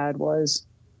I had was,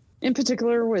 in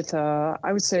particular with,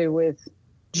 I would say with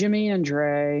Jimmy and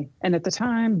Dre, and at the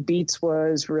time, Beats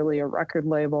was really a record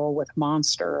label with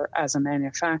Monster as a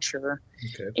manufacturer.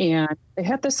 Okay. And they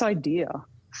had this idea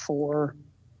for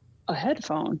a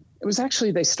headphone. It was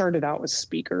actually, they started out with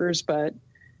speakers, but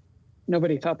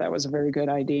nobody thought that was a very good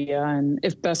idea. And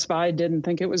if Best Buy didn't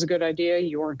think it was a good idea,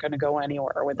 you weren't going to go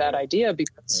anywhere with that idea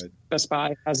because Best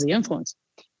Buy has the influence.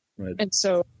 Right. And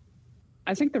so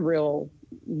I think the real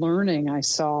learning I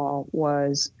saw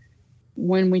was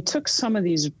when we took some of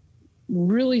these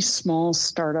really small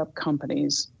startup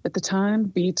companies. At the time,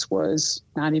 Beats was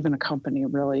not even a company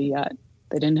really yet.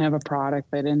 They didn't have a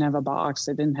product. They didn't have a box.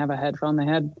 They didn't have a headphone. They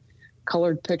had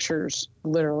colored pictures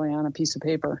literally on a piece of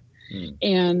paper.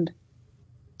 And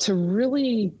to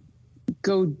really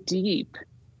go deep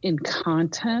in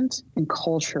content and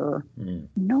culture,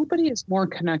 nobody is more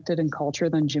connected in culture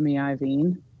than Jimmy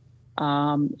Iovine.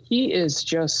 He is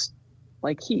just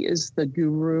like, he is the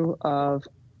guru of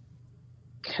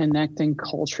connecting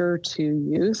culture to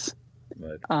youth.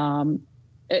 Right.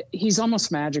 He's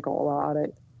almost magical about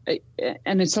it.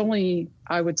 And it's only,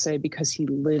 I would say, because he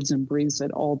lives and breathes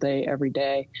it all day, every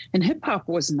day. And hip hop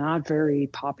was not very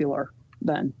popular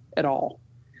then at all.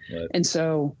 Right. And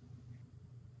so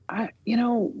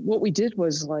what we did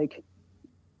was like,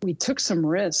 we took some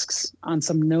risks on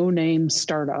some no-name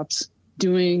startups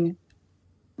doing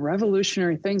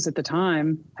revolutionary things at the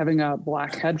time. Having a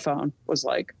black headphone was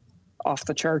like off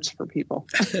the charts for people.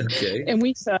 Okay. And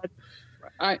we said,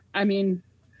 I mean,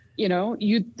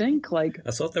 you'd think like,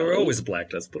 I thought they were always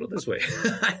black. Let's put it this way.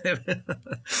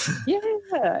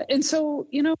 Yeah. And so,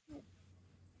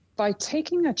 by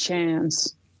taking a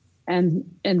chance and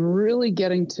really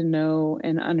getting to know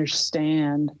and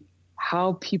understand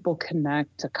how people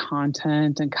connect to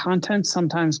content, and content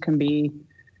sometimes can be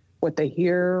what they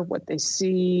hear, what they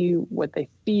see, what they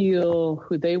feel,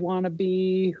 who they want to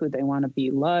be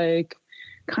like.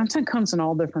 Content comes in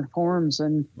all different forms.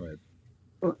 And, right.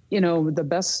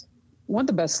 One of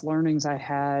the best learnings I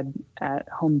had at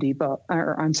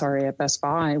at Best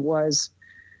Buy was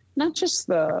not just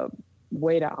the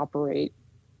way to operate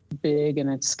big and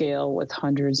at scale with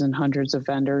hundreds and hundreds of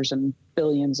vendors and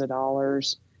billions of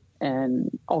dollars and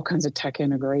all kinds of tech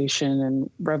integration and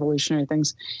revolutionary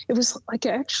things. It was like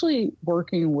actually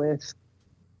working with,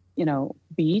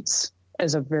 Beats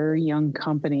as a very young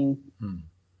company.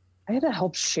 I had to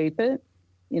help shape it.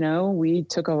 We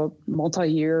took a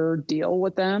multi-year deal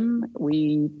with them.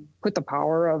 We put the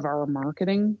power of our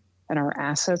marketing and our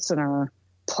assets and our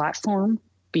platform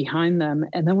behind them.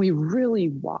 And then we really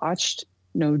watched,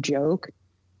 no joke,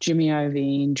 Jimmy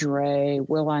Iovine, Dre,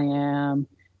 will.i.am,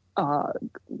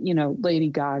 Lady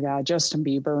Gaga, Justin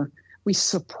Bieber. We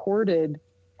supported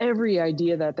every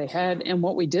idea that they had. And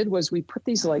what we did was we put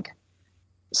these like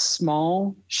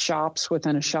small shops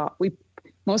within a shop. We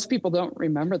most people don't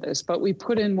remember this, but we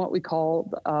put in what we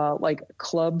call like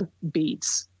club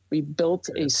beats. We built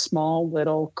a small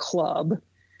little club,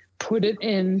 put it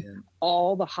in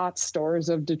all the hot stores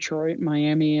of Detroit,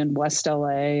 Miami, and West LA,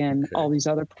 and all these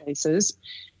other places.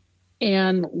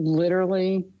 And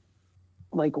literally,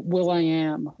 like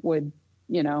Will.i.am would,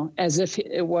 you know, as if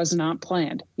it was not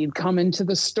planned, he'd come into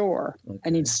the store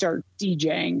and he'd start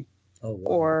DJing. Oh, wow.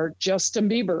 Or Justin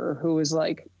Bieber, who was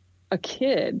like a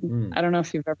kid. I don't know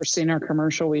if you've ever seen our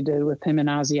commercial we did with him and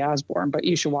Ozzy Osbourne, but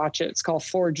you should watch it. It's called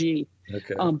 4G.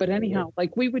 But anyhow,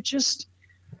 like we would just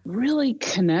really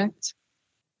connect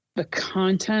the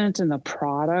content and the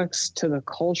products to the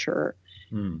culture.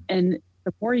 And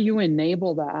the more you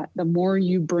enable that, the more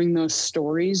you bring those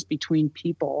stories between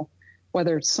people,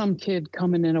 whether it's some kid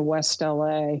coming into West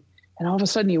LA and all of a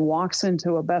sudden he walks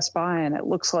into a Best Buy and it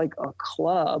looks like a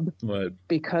club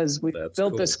because we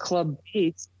built this club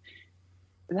Beats.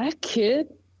 That kid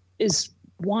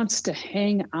wants to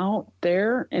hang out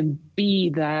there and be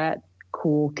that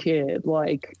cool kid.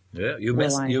 Like, you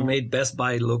made Best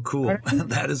Buy look cool.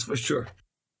 That is for sure.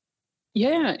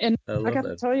 Yeah. And I got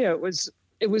to tell you,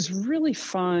 it was really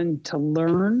fun to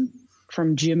learn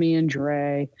from Jimmy and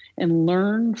Dre and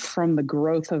learn from the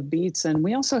growth of Beats. And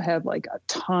we also had like a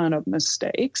ton of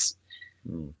mistakes,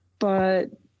 but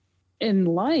in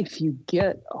life, you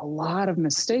get a lot of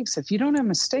mistakes. If you don't have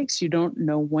mistakes, you don't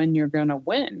know when you're going to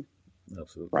win.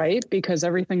 Absolutely. Right? Because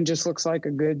everything just looks like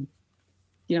a good,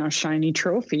 you know, shiny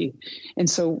trophy. And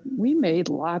so we made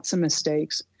lots of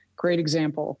mistakes. Great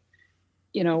example.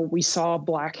 You know, we saw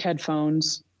black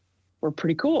headphones were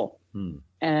pretty cool.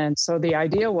 And so the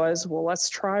idea was, well, let's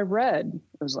try red.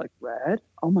 It was like, red?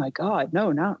 Oh my God.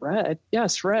 No, not red.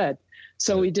 Yes, red.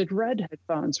 So we did red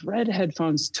headphones. Red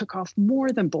headphones took off more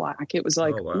than black. It was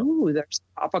like, ooh, there's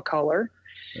a pop of color.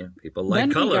 Yeah, people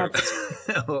like color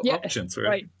options,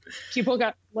 right? People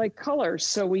got like colors.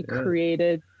 So we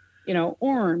created, you know,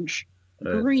 orange,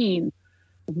 green,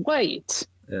 white.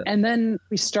 Yeah. And then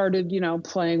we started, you know,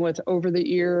 playing with over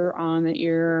the ear, on the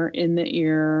ear, in the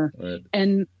ear. Right.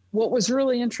 And what was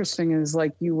really interesting is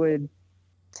like you would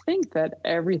think that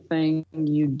everything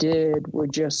you did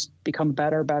would just become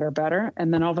better, better, better.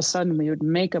 And then all of a sudden we would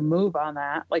make a move on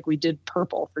that. Like we did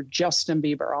purple for Justin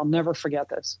Bieber. I'll never forget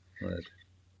this. Right.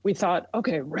 We thought,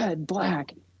 okay, red,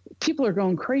 black. People are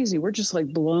going crazy. We're just like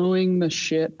blowing the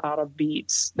shit out of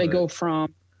Beats. They go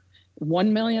from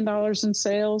 $1 million in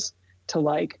sales to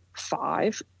like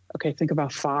 5. Okay, think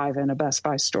about 5 in a Best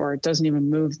Buy store. It doesn't even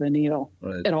move the needle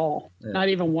at all. Yeah. Not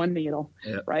even one needle,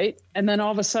 right? And then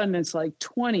all of a sudden it's like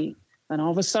 20. And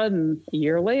all of a sudden, a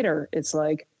year later, it's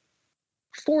like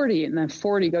 40. And then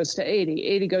 40 goes to 80.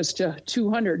 80 goes to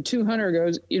 200. 200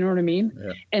 goes, you know what I mean?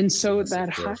 Yeah. And so that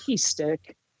hockey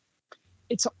stick,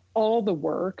 it's all the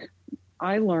work.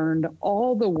 I learned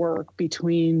all the work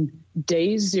between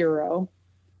day 0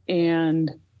 and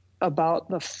about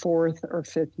the 4th or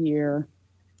 5th year.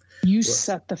 You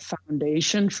set the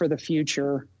foundation for the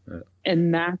future,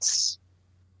 and that's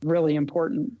really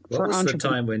important for entrepreneurs. What was the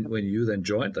time when you then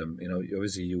joined them? You know,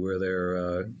 obviously you were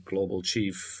their global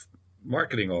chief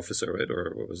marketing officer, right?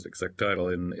 Or what was the exact title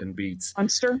in Beats?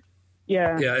 Monster?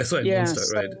 Yeah. Yeah, sorry,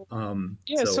 Monster,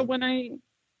 right? So when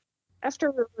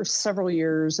after several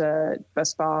years at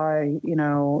Best Buy, you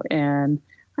know, and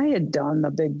I had done the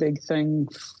big thing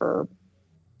for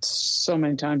so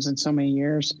many times in so many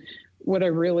years. What I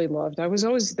really loved, I was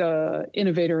always the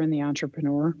innovator and the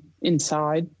entrepreneur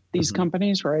inside these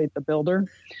companies, right? The builder.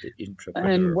 The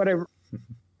entrepreneur.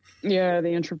 And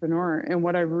the entrepreneur. And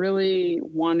what I really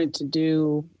wanted to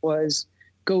do was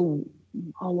go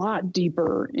a lot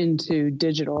deeper into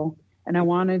digital. And I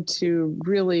wanted to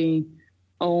really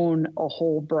own a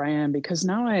whole brand because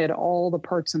now I had all the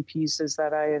parts and pieces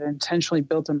that I had intentionally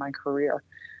built in my career.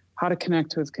 How to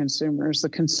connect with consumers, the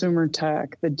consumer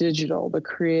tech, the digital, the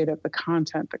creative, the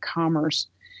content, the commerce.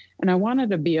 And I wanted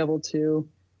to be able to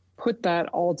put that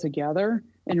all together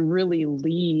and really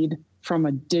lead from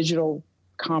a digital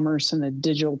commerce and a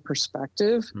digital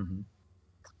perspective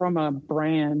from a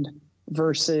brand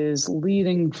versus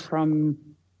leading from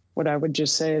what I would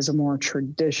just say is a more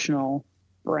traditional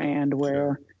brand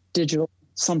where digital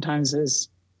sometimes is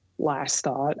last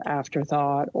thought,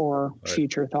 afterthought, or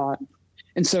future thought.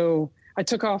 And so I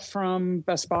took off from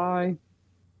Best Buy,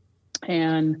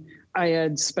 and I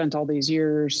had spent all these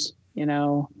years, you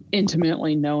know,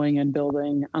 intimately knowing and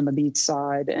building on the Beats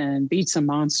side, and Beats and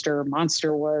Monster.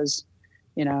 Monster was,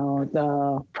 you know,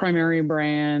 the primary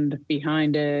brand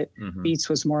behind it. Beats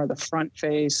was more of the front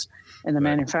face and the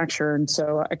manufacturer. And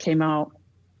so I came out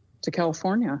to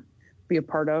California, be a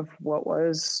part of what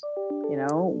was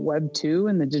Web 2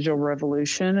 and the digital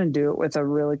revolution and do it with a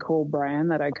really cool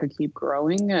brand that I could keep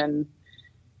growing. And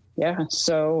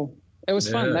so it was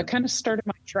fun. That kind of started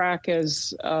my track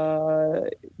as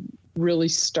really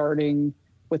starting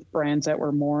with brands that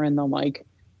were more in the like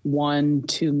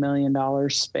 $1-2 million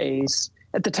space.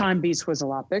 At the time, Beats was a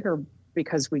lot bigger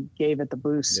because we gave it the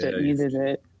boost it needed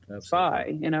it.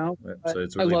 Buy, So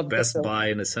it's really Best Buy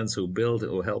in a sense who build it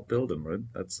or help build them, right?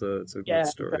 It's a good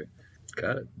story.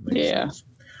 Got it. Makes sense.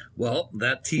 Well,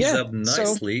 that tees up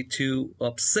nicely to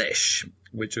Obsesh,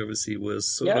 which obviously was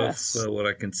sort of what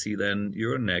I can see then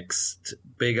your next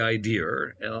big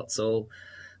idea. So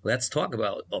let's talk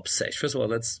about Obsesh. First of all,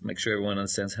 let's make sure everyone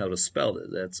understands how to spell it.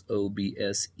 That's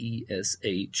obsesh.com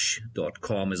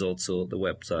is also the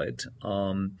website.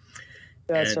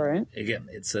 That's right. Again,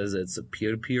 it says it's a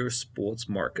peer-to-peer sports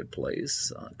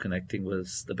marketplace connecting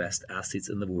with the best athletes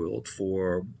in the world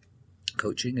for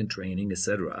coaching and training,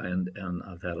 etc. And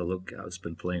I've had a look. I've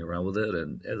been playing around with it,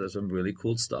 and there's some really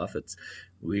cool stuff. It's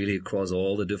really across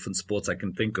all the different sports I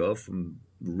can think of, from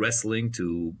wrestling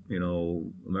to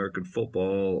American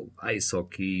football, ice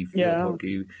hockey, field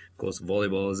hockey. Of course,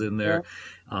 volleyball is in there.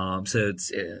 So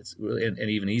it's really and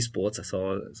even esports. I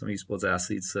saw some esports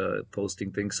athletes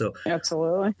posting things. So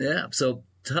absolutely, So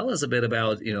tell us a bit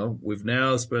about we've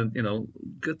now spent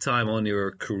good time on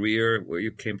your career, where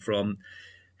you came from.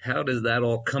 How does that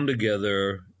all come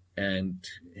together? And,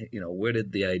 where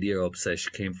did the idea of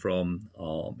Obsesh came from?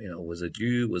 Was it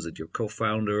you? Was it your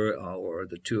co-founder? Or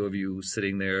the two of you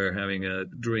sitting there having a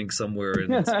drink somewhere?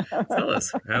 And tell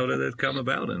us, how did it come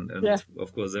about? And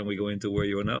of course, then we go into where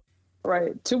you are now.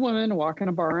 Right. Two women walk in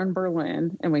a bar in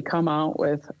Berlin, and we come out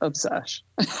with Obsesh.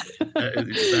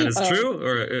 That is true?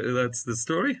 Or that's the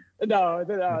story? No,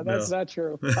 that's not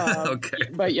true. Okay.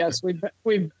 But yes,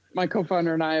 we've my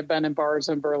co-founder and I have been in bars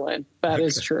in Berlin. That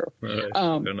is true. Right.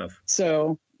 Fair enough.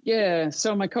 So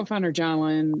my co-founder,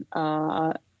 Jonlyn,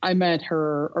 I met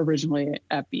her originally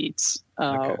at Beats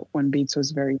when Beats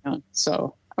was very young.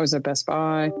 So I was at Best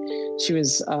Buy. She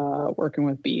was working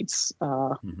with Beats,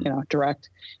 direct.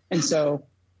 And so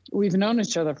we've known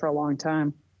each other for a long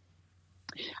time.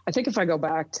 I think if I go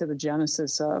back to the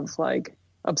genesis of like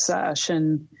Obsesh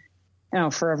and,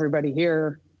 for everybody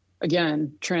here,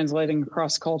 again, translating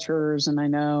across cultures, and I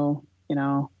know,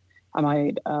 I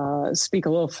might speak a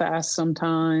little fast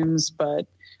sometimes, but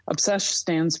Obsesh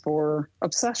stands for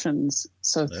obsessions.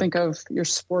 So think of your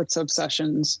sports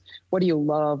obsessions. What do you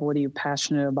love? What are you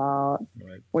passionate about?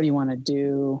 Right. What do you want to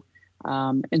do?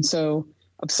 And so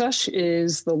Obsesh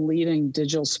is the leading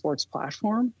digital sports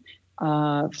platform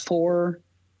for,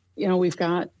 we've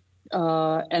got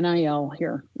NIL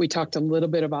here. We talked a little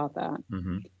bit about that.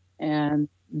 Mm-hmm. And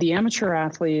the amateur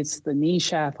athletes, the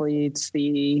niche athletes,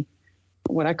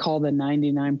 what I call the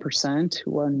 99%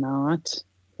 who are not,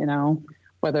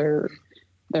 whether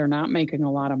they're not making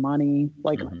a lot of money,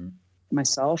 like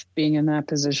myself being in that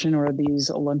position, or these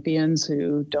Olympians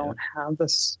who don't have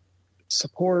this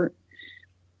support.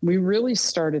 We really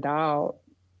started out,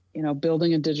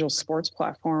 building a digital sports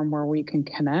platform where we can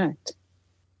connect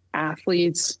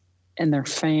athletes and their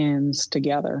fans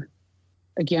together.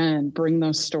 Again, bring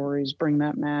those stories, bring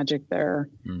that magic there,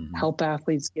 help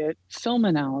athletes get film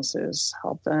analysis,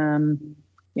 help them,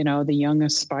 the young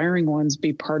aspiring ones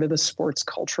be part of the sports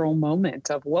cultural moment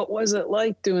of what was it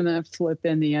like doing that flip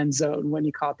in the end zone when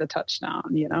you caught the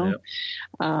touchdown,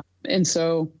 And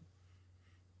so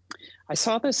I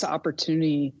saw this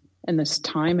opportunity and this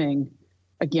timing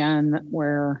again,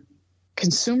 where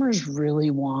consumers really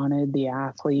wanted the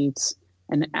athletes,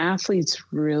 and athletes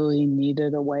really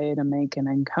needed a way to make an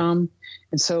income.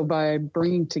 And so by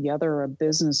bringing together a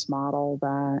business model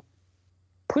that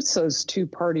puts those two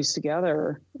parties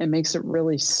together, it makes it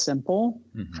really simple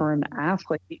for an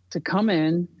athlete to come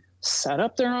in, set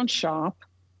up their own shop,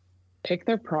 pick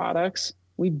their products.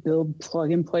 We build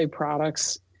plug and play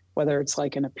products, whether it's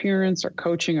like an appearance or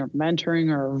coaching or mentoring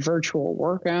or a virtual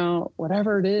workout,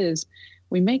 whatever it is,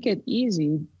 we make it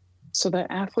easy so that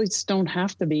athletes don't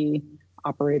have to be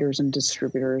operators and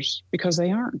distributors, because they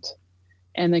aren't.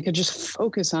 And they could just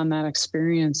focus on that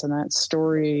experience and that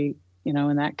story,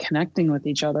 and that connecting with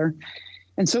each other.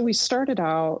 And so we started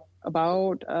out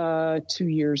about 2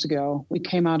 years ago. We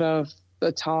came out of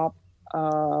the top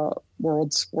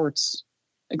world sports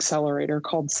accelerator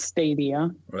called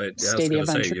Stadia. Right. Yeah, Stadia I was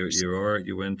going to Ventures. say,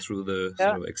 you went through the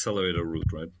sort of accelerator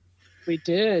route, right? We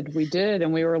did.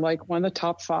 And we were like one of the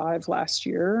top 5 last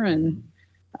year, and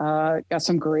got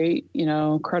some great,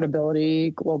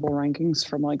 credibility, global rankings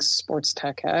from like Sports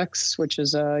Tech X, which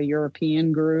is a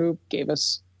European group, gave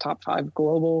us top 5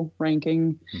 global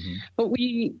ranking. But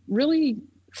we really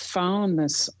found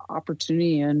this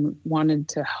opportunity and wanted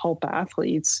to help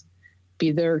athletes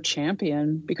be their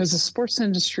champion, because the sports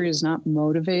industry is not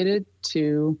motivated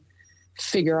to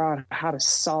figure out how to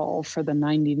solve for the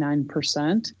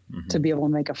 99% to be able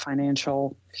to make a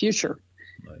financial future.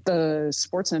 Right. The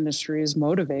sports industry is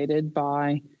motivated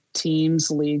by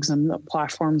teams, leagues, and the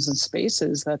platforms and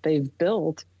spaces that they've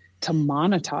built to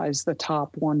monetize the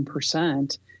top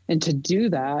 1%, and to do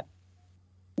that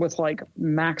with like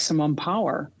maximum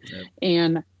power. Yep.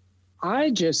 And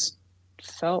I just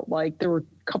felt like there were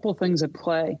a couple of things at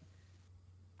play.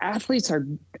 Athletes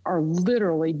are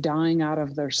literally dying out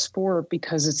of their sport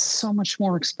because it's so much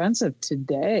more expensive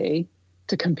today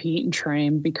to compete and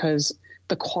train, because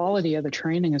the quality of the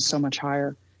training is so much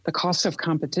higher. The cost of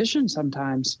competition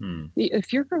sometimes.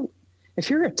 If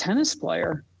you're a tennis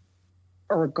player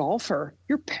or a golfer,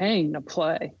 you're paying to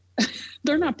play.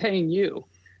 They're not paying you,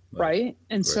 right?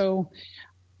 And so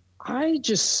I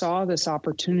just saw this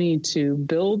opportunity to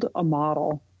build a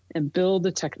model and build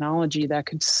a technology that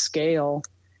could scale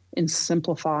and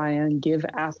simplify and give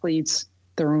athletes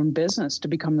their own business to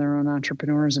become their own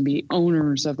entrepreneurs and be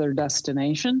owners of their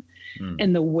destination.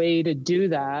 And the way to do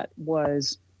that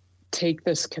was take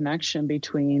this connection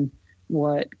between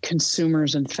what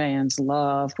consumers and fans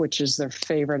love, which is their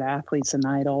favorite athletes and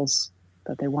idols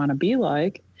that they want to be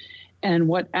like, and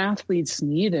what athletes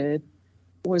needed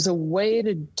was a way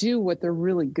to do what they're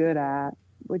really good at,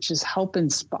 which is help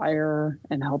inspire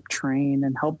and help train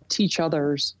and help teach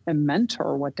others and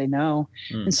mentor what they know.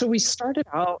 And so we started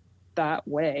out that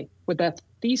way with that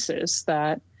thesis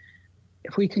that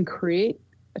if we can create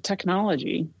a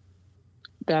technology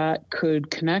that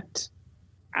could connect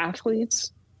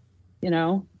athletes,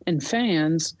 and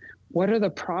fans, what are the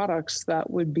products that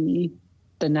would be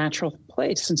the natural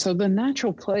place? And so the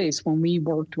natural place, when we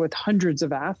worked with hundreds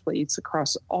of athletes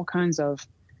across all kinds of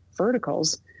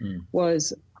verticals,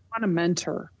 was I want to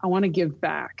mentor. I want to give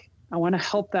back. I want to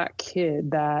help that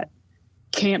kid that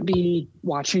can't be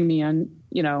watching me on,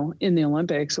 in the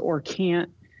Olympics, or can't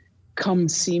come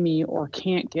see me, or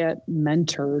can't get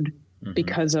mentored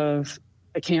because of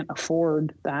I can't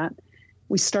afford that.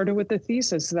 We started with the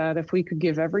thesis that if we could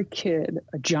give every kid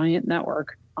a giant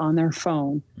network on their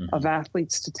phone of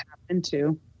athletes to tap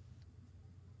into,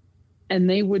 and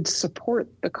they would support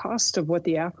the cost of what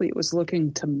the athlete was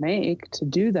looking to make to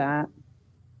do that,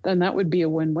 then that would be a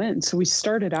win-win. So we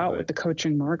started out with the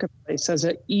coaching marketplace as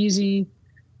an easy,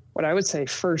 what I would say,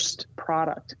 first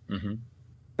product.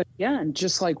 But again,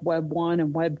 just like Web 1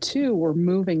 and Web 2, we're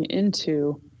moving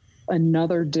into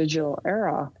another digital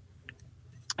era.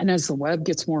 And as the web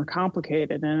gets more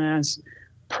complicated and as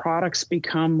products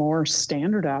become more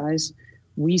standardized,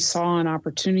 we saw an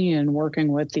opportunity in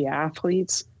working with the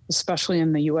athletes, especially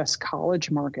in the U.S.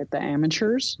 college market, the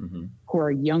amateurs who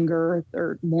are younger,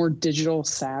 they're more digital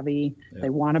savvy. They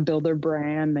want to build their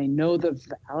brand. They know the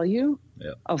value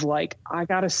of like, I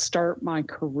got to start my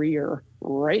career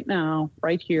right now,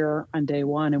 right here on day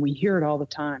one. And we hear it all the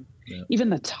time. Even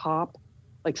the top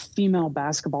like female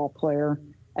basketball player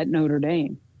at Notre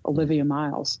Dame, Olivia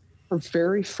Miles, her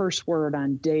very first word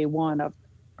on day one of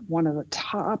one of the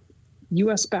top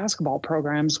U.S. basketball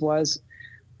programs was,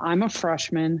 I'm a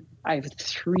freshman. I have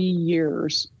 3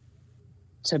 years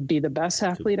to be the best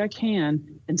athlete I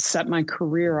can and set my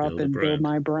career up and build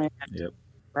my brand.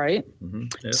 Right?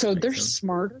 So they're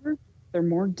smarter. They're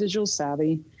more digital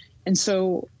savvy. And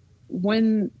so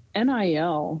when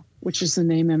NIL, which is the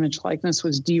name, image, likeness,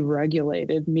 was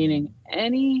deregulated, meaning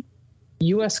any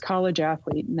U.S. college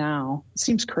athlete now, it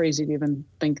seems crazy to even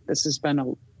think this has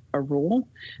been a rule,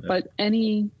 but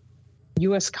any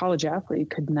U.S. college athlete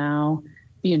could now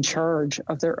be in charge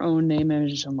of their own name,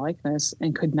 image, and likeness,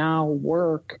 and could now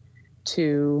work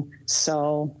to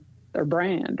sell their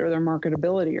brand or their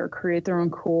marketability or create their own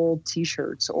cool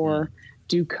T-shirts or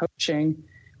do coaching.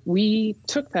 We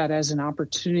took that as an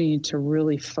opportunity to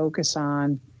really focus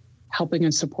on helping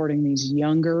and supporting these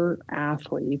younger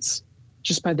athletes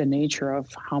just by the nature of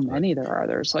how many there are.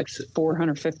 There's like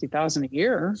 450,000 a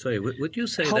year. Sorry, would you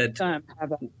say help that... them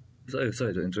have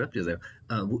sorry to interrupt you there.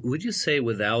 Would you say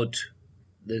without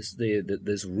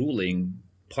this ruling,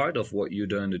 part of what you're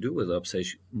trying to do with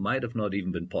Upstage might have not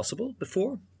even been possible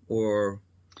before? Or...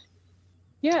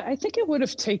 Yeah, I think it would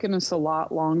have taken us a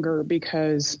lot longer,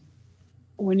 because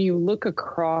when you look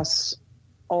across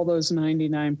all those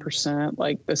 99%,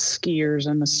 like the skiers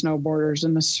and the snowboarders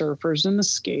and the surfers and the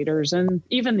skaters and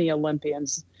even the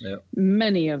Olympians,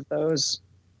 many of those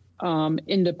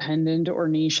independent or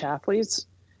niche athletes,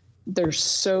 they're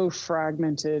so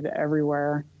fragmented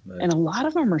everywhere. And a lot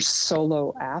of them are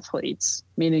solo athletes,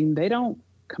 meaning they don't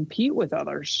compete with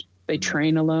others. They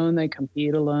train alone, they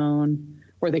compete alone,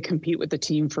 or they compete with the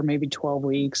team for maybe 12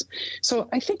 weeks. So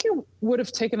I think it would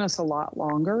have taken us a lot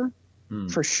longer,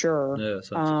 for sure. Yeah,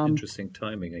 sounds interesting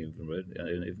timing, even, right?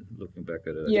 Looking back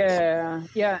at it.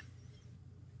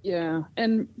 Yeah.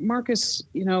 And Marcus,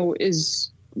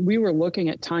 we were looking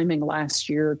at timing last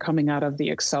year coming out of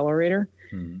the accelerator.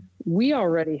 We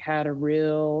already had a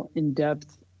real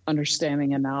in-depth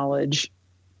understanding and knowledge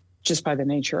just by the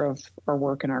nature of our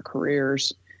work and our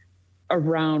careers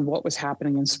around what was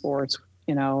happening in sports,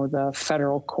 the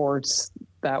federal courts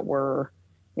that were,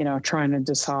 trying to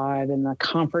decide, and the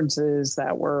conferences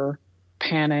that were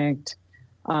panicked.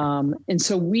 And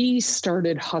so we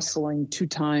started hustling 2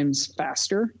 times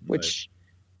faster, which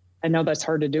I know that's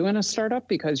hard to do in a startup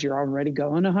because you're already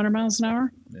going 100 miles an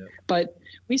hour. Yeah. But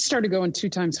we started going 2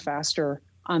 times faster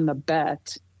on the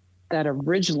bet that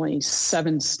originally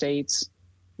 7 states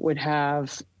would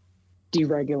have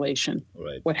deregulation.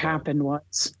 What happened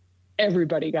was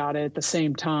everybody got it at the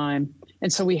same time.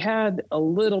 And so we had a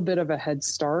little bit of a head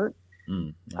start,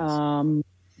 nice.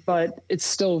 But it's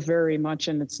still very much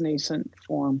in its nascent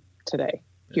form today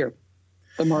here,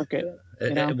 the market.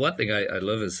 And one thing I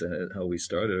love is how we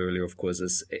started earlier, of course,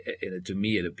 is to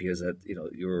me it appears that,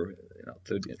 you're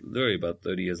literally about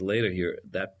 30 years later here,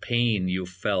 that pain you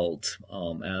felt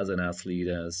as an athlete,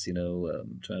 as,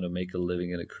 trying to make a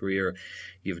living in a career,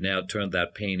 you've now turned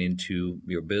that pain into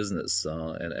your business.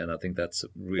 And I think that's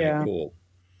really cool.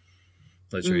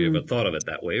 Not sure you ever thought of it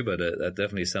that way, but that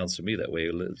definitely sounds to me that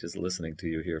way, just listening to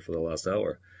you here for the last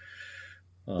hour.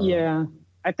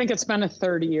 I think it's been a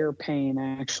 30-year pain,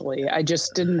 actually. I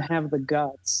just didn't have the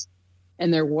guts,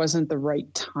 and there wasn't the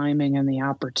right timing and the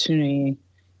opportunity.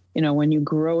 When you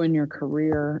grow in your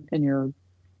career and you're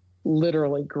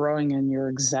literally growing in your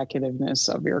executiveness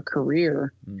of your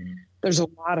career, there's a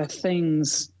lot of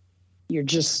things you're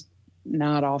just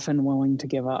not often willing to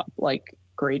give up, like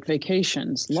great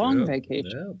vacations, long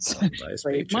vacations, nice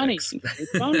great paychecks. Money, great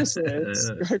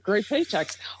bonuses, great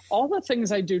paychecks, all the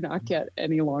things I do not get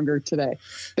any longer today.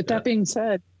 But that being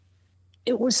said,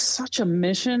 it was such a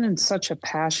mission and such a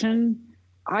passion.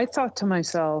 I thought to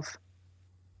myself,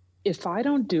 if I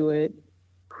don't do it,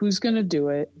 who's going to do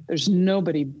it? There's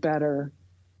nobody better,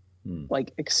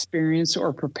 like experienced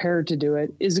or prepared to do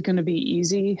it. Is it going to be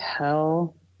easy?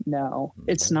 Hell no,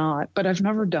 it's not. But I've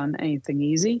never done anything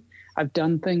easy. I've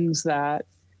done things that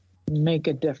make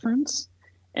a difference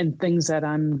and things that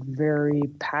I'm very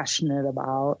passionate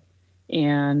about.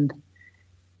 And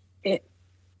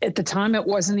at the time, it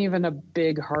wasn't even a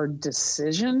big, hard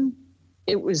decision.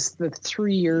 It was the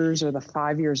 3 years or the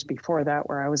 5 years before that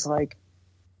where I was like,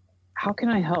 how can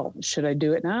I help? Should I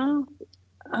do it now?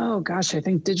 Oh, gosh, I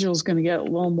think digital is going to get a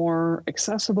little more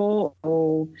accessible.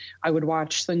 Oh, I would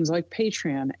watch things like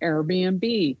Patreon,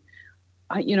 Airbnb.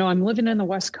 I'm living in the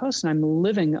West Coast and I'm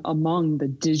living among the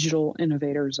digital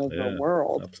innovators of the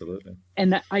world. Absolutely.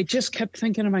 And I just kept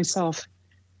thinking to myself,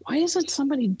 why isn't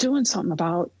somebody doing something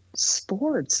about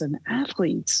sports and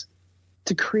athletes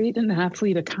to create an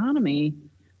athlete economy?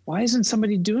 Why isn't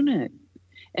somebody doing it?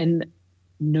 And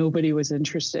nobody was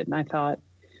interested. And I thought,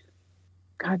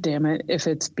 God damn it, if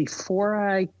it's before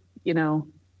I,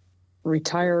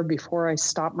 retire, before I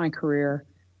stop my career,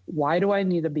 why do I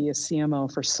need to be a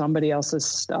CMO for somebody else's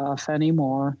stuff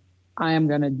anymore? I am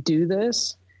going to do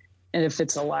this. And if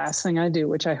it's the last thing I do,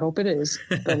 which I hope it is,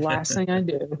 the last thing I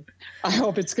do, I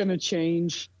hope it's going to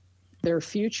change their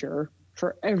future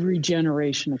for every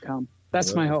generation to come.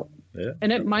 That's my hope. Yeah,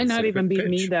 and it might not even be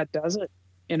me that does it,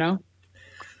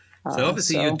 So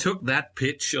obviously you took that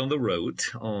pitch on the road,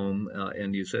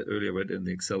 and you said earlier, right, in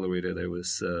the accelerator, there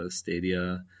was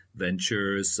Stadia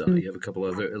Ventures. You have a couple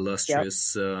other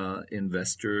illustrious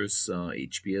investors,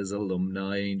 HBS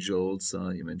alumni, angels.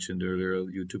 You mentioned earlier,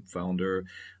 YouTube founder.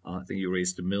 I think you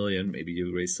raised $1 million. Maybe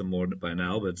you raised some more by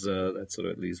now, but that's sort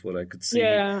of at least what I could see.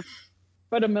 Yeah,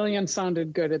 but $1 million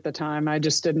sounded good at the time. I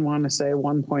just didn't want to say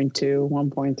 1.2,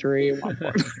 1.3, 1.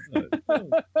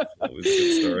 Always a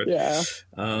good start.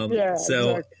 Yeah.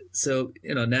 So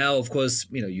now, of course,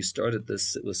 you started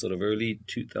this. It was sort of early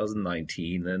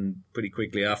 2019, and pretty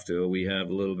quickly after, we have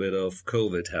a little bit of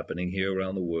COVID happening here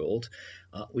around the world,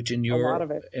 which in your a lot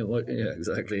of it.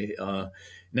 Exactly.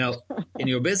 Now, in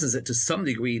your business, to some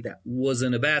degree, that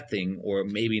wasn't a bad thing, or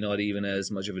maybe not even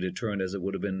as much of a deterrent as it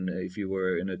would have been if you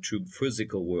were in a true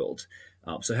physical world.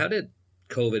 So how did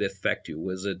COVID affect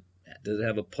you? Did it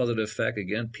have a positive effect?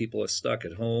 Again, people are stuck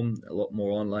at home. A lot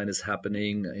more online is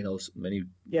happening. Many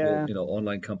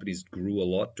online companies grew a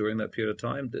lot during that period of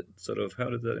time. How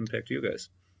did that impact you guys?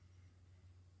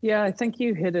 Yeah, I think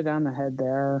you hit it on the head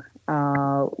there.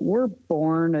 We're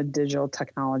born a digital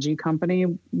technology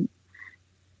company.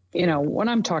 When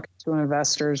I'm talking to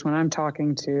investors, when I'm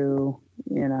talking to,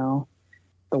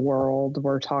 the world,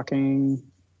 we're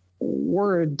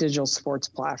a digital sports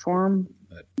platform,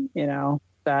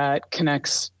 that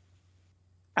connects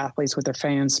athletes with their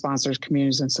fans, sponsors,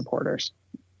 communities, and supporters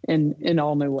in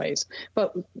all new ways.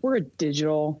 But we're a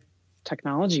digital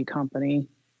technology company.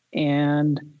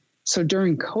 And so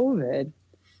during COVID,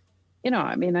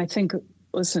 I think,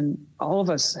 listen, all of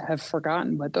us have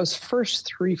forgotten, but those first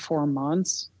 3-4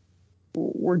 months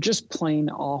were just plain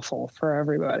awful for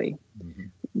everybody. Mm-hmm.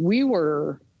 We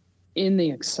were in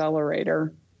the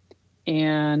accelerator,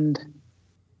 and,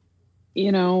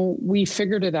 we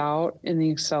figured it out in the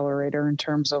accelerator in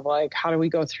terms of like, how do we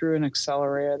go through an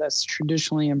accelerator that's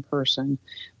traditionally in person?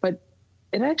 But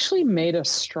it actually made us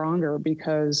stronger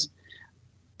because,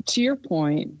 to your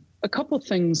point, a couple of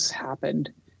things happened.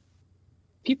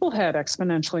 People had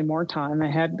exponentially more time.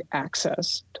 They had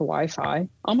access to Wi-Fi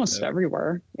almost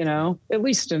everywhere, at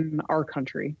least in our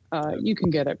country. You can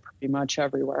get it pretty much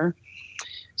everywhere.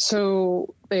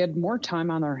 So they had more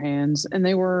time on their hands, and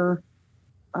they were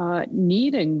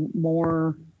needing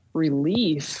more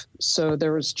relief. So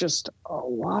there was just a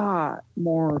lot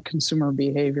more consumer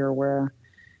behavior where,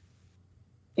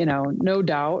 no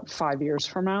doubt 5 years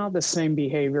from now, the same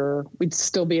behavior, we'd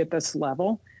still be at this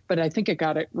level. But I think it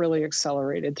really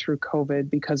accelerated through COVID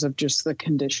because of just the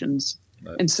conditions.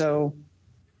 Right. And so,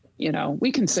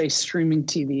 we can say streaming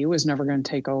TV was never going to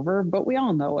take over, but we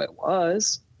all know it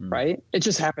was, right? It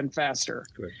just happened faster.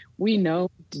 Great. We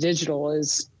know digital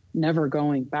is never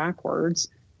going backwards.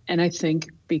 And I think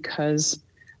because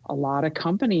a lot of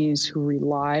companies who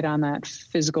relied on that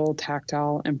physical,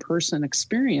 tactile, in-person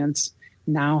experience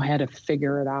now had to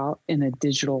figure it out in a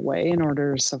digital way in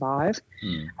order to survive.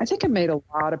 I think it made a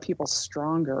lot of people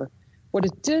stronger. What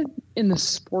it did in the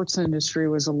sports industry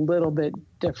was a little bit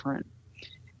different.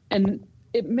 And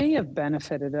it may have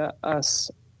benefited us,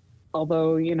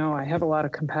 although, I have a lot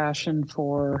of compassion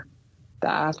for the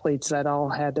athletes that all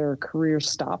had their careers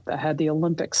stopped, that had the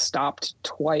Olympics stopped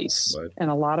twice. Right.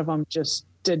 And a lot of them just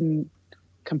didn't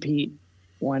compete.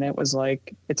 When it was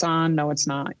like, it's on, no, it's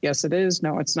not. Yes, it is.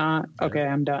 No, it's not. Okay,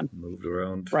 I'm done. Moved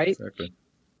around. Right? Exactly.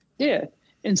 Yeah.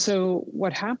 And so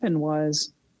what happened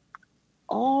was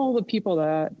all the people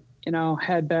that,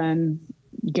 had been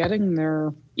getting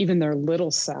their little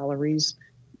salaries,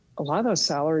 a lot of those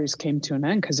salaries came to an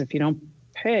end because if you don't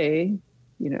pay,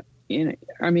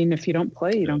 if you don't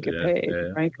play, you don't get paid,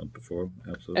 right? Before,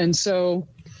 absolutely. And so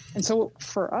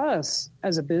for us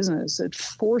as a business, it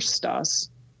forced us,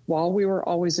 while we were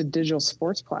always a digital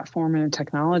sports platform and a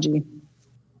technology,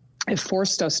 it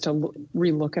forced us to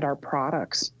relook at our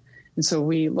products. And so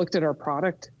we looked at our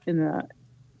product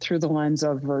through the lens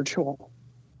of virtual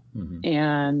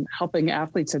and helping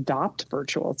athletes adopt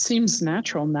virtual. It seems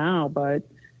natural now, but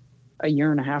a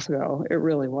year and a half ago, it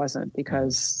really wasn't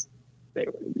because,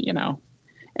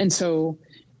 and so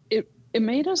it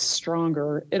made us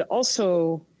stronger. It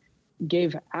also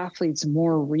gave athletes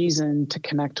more reason to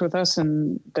connect with us,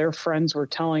 and their friends were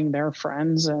telling their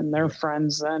friends, and their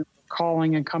friends then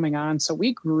calling and coming on. So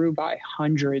we grew by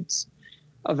hundreds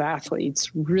of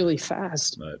athletes really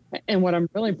fast. Right. And what I'm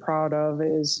really proud of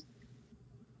is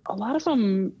a lot of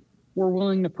them were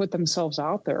willing to put themselves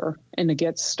out there and to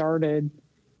get started.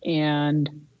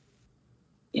 And,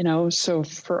 so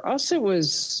for us, it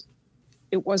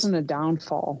wasn't a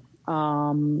downfall.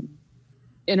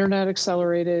 Internet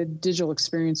accelerated, digital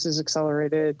experiences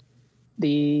accelerated,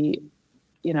 the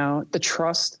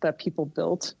trust that people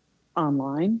built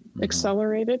online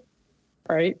accelerated,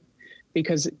 right?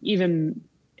 Because even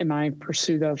in my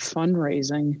pursuit of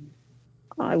fundraising,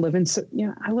 I live in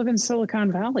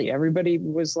Silicon Valley. Everybody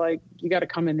was like, you got to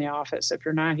come in the office. If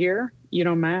you're not here, you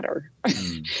don't matter.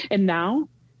 And now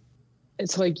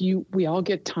it's like we all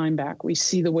get time back. We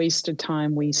see the wasted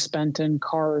time we spent in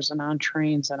cars and on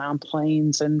trains and on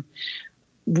planes. And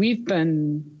we've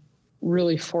been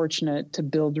really fortunate to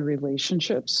build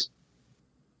relationships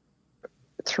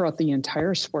throughout the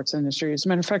entire sports industry. As a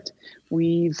matter of fact,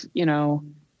 we've,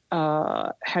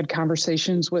 had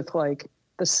conversations with like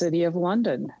the city of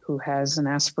London, who has an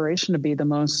aspiration to be the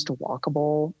most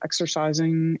walkable,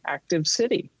 exercising, active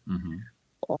city.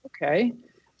 Okay.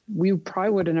 We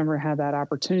probably would have never had that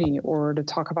opportunity, or to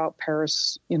talk about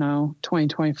Paris,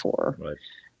 2024.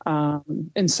 Right.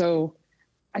 And so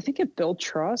I think it built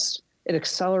trust. It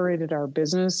accelerated our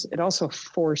business. It also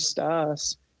forced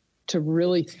us to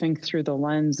really think through the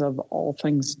lens of all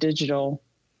things digital.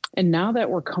 And now that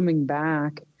we're coming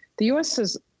back, the U.S.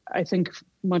 is, I think,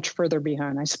 much further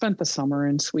behind. I spent the summer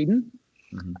in Sweden,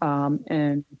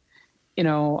 and,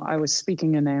 I was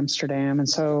speaking in Amsterdam. And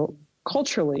so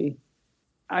culturally,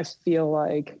 I feel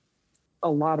like a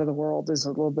lot of the world is a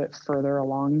little bit further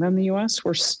along than the US.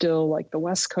 We're still like the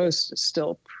West Coast is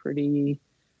still pretty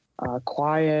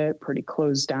quiet, pretty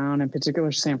closed down. In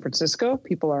particular, San Francisco,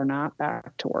 people are not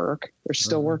back to work. They're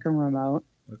still working remote.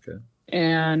 Okay.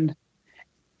 And,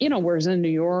 you know, whereas in New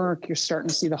York, you're starting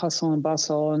to see the hustle and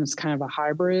bustle, and it's kind of a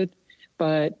hybrid.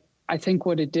 But I think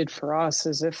what it did for us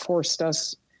is it forced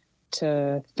us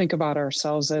to think about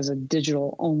ourselves as a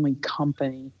digital only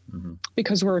company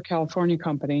because we're a California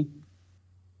company.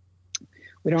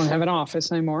 We don't have an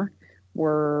office anymore.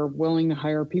 We're willing to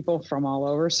hire people from all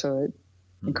over. So it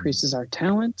increases our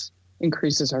talent,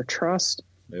 increases our trust.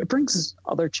 It brings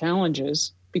other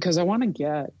challenges because I want to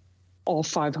get all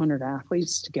 500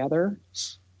 athletes together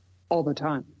all the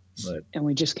time. Right. And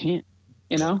we just can't,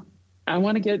 you know? I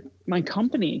want to get my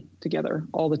company together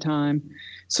all the time.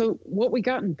 So what we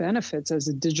got in benefits as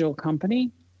a digital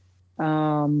company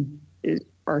are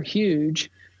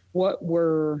huge. What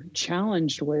we're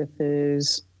challenged with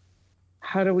is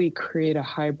how do we create a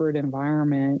hybrid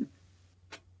environment?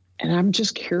 And I'm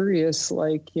just curious,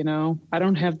 like, you know, I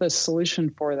don't have the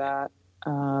solution for that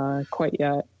quite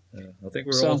yet. Yeah, I think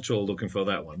we're also looking for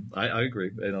that one. I agree.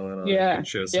 You know, and I can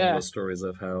share some of those stories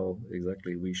of how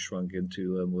exactly we shrunk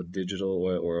into a more digital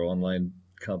or online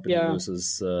company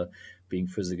versus being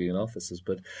physically in offices.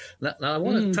 But now I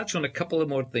want to touch on a couple of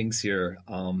more things here.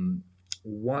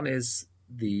 One is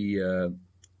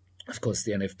of course,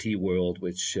 the NFT world,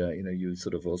 which you know, you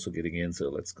sort of also getting in. So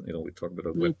let's, you know, we talk about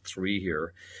Web3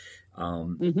 here,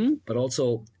 but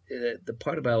also the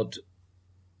part about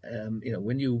you know,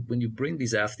 when you bring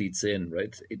these athletes in,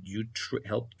 right? You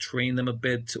help train them a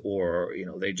bit, or you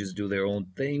know, they just do their own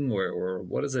thing, or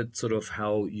what is it? Sort of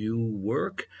how you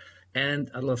work.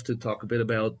 And I'd love to talk a bit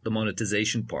about the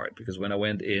monetization part, because when I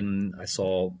went in, I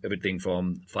saw everything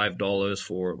from $5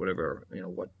 for whatever, you know,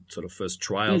 what sort of first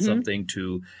trial something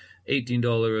to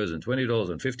 $18 and $20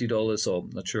 and $50. So I'm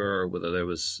not sure whether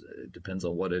it depends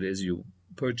on what it is you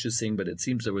purchasing, but it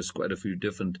seems there was quite a few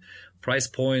different price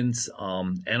points.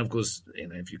 And of course, you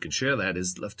know, if you can share that,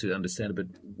 is love to understand a bit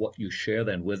what you share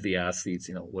then with the athletes.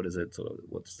 You know, what is it? Sort of,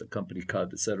 what's the company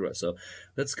cut, etc. So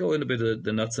let's go into a bit of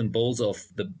the nuts and bolts of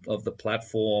the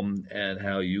platform and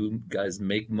how you guys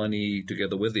make money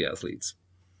together with the athletes.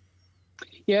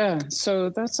 Yeah, so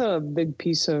that's a big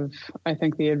piece of, I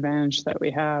think, the advantage that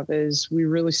we have is we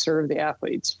really serve the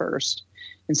athletes first.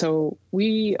 And so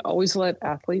we always let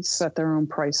athletes set their own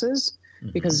prices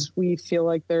because we feel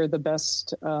like they're the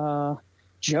best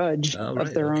judge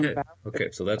of their own value.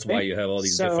 Okay, so that's why you have all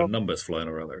these different numbers flying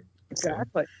around there.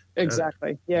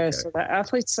 Exactly. Yeah, so the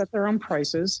athletes set their own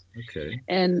prices. Okay.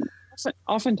 And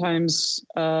oftentimes,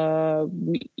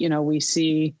 we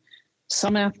see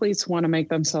some athletes want to make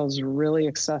themselves really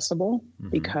accessible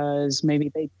because maybe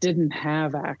they didn't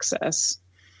have access,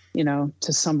 you know,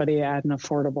 to somebody at an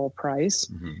affordable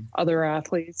price. Other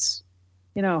athletes,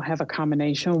 you know, have a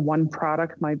combination. One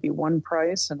product might be one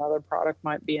price, another product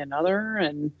might be another.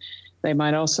 And they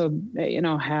might also, you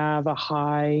know, have a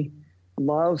high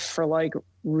love for like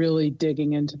really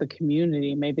digging into the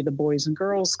community, maybe the Boys and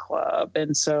Girls Club.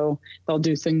 And so they'll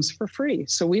do things for free.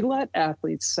 So we let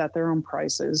athletes set their own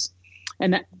prices.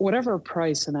 And whatever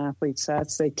price an athlete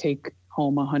sets, they take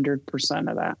home 100%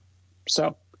 of that.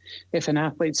 So if an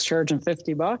athlete's charging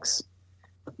 $50,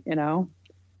 you know,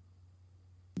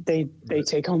 they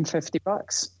take home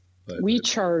 $50. We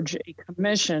charge a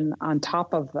commission on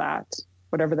top of that.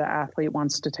 Whatever the athlete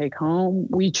wants to take home,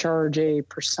 we charge a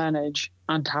percentage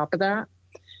on top of that.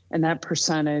 And that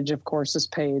percentage, of course, is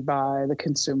paid by the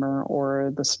consumer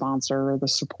or the sponsor or the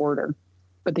supporter.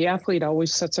 But the athlete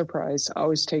always sets a price,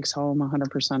 always takes home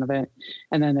 100% of it.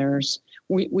 And then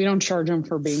we don't charge them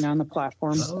for being on the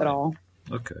platform at all.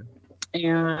 Okay.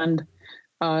 And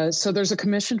so there's a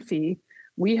commission fee.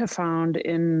 We have found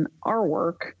in our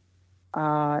work,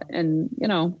 and, you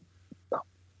know,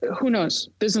 who knows,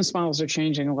 business models are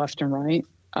changing left and right.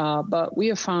 But we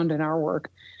have found in our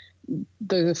work,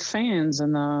 the fans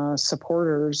and the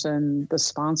supporters and the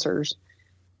sponsors,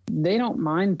 they don't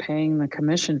mind paying the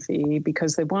commission fee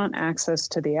because they want access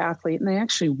to the athlete and they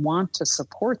actually want to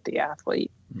support the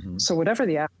athlete. So whatever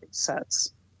the athlete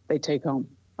sets, they take home,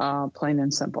 plain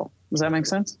and simple. Does that make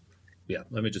sense? Yeah,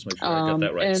 let me just make sure I got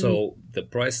that right. So the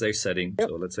price they're setting,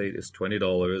 so let's say it's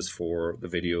 $20 for the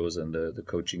videos and the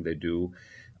coaching they do,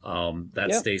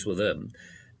 that stays with them.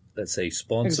 Let's say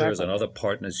sponsors and other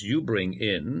partners you bring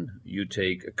in, you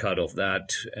take a cut of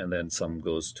that and then some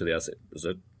goes to the asset. Was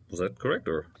that correct?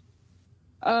 Or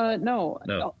No.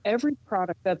 No. Every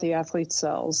product that the athlete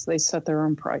sells, they set their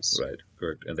own price. Right,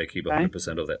 correct. And they keep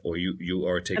 100% of that, or you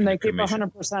are taking and they a keep commission.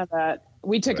 100% of that.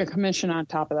 We take a commission on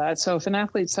top of that. So if an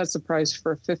athlete sets a price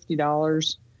for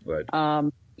 $50,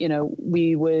 right.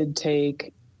 We would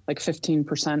take like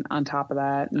 15% on top of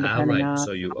that. And depending on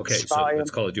so volume,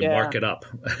 let's call it, you mark it up,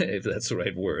 if that's the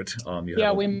right word.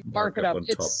 We mark it up.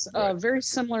 It's very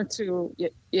similar to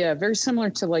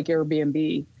like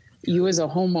Airbnb. You as a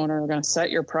homeowner are going to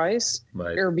set your price.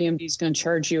 Right. Airbnb is going to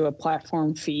charge you a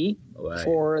platform fee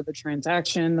for the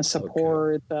transaction, the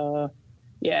support,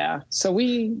 So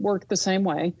we work the same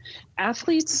way.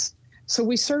 Athletes. So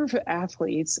we serve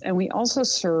athletes, and we also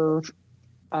serve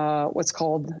what's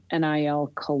called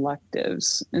NIL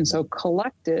collectives. And so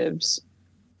collectives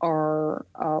are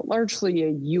largely a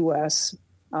U.S.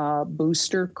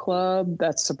 booster club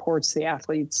that supports the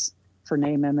athletes for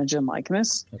name, image, and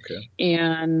likeness. Okay.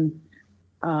 And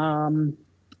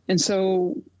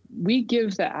so we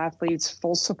give the athletes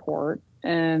full support.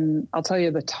 And I'll tell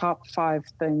you, the top 5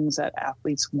 things that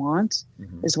athletes want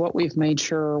is what we've made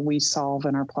sure we solve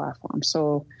in our platform.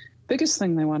 So biggest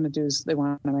thing they want to do is they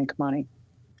want to make money.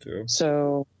 True.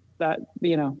 So that,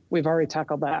 we've already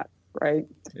tackled that, right?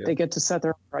 Yeah. They get to set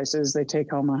their prices. They take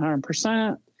home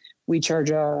 100%. We charge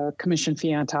a commission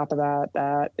fee on top of that.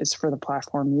 That is for the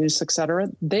platform use, et cetera.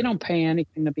 They don't pay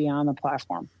anything to be on the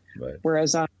platform. Right.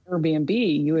 Whereas on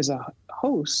Airbnb, you as a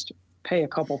host pay a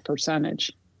couple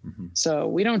percentage. So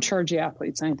we don't charge the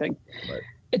athletes anything. Right.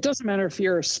 It doesn't matter if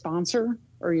you're a sponsor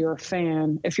or you're a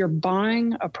fan. If you're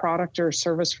buying a product or a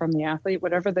service from the athlete,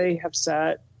 whatever they have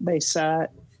set,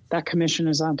 that commission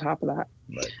is on top of that.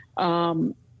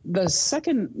 Right. The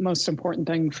second most important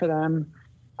thing for them,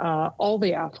 all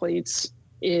the athletes,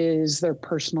 is their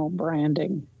personal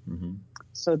branding.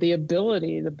 So the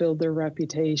ability to build their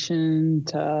reputation,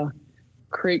 to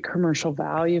create commercial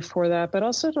value for that, but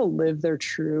also to live their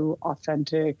true,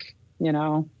 authentic,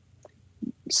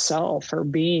 self or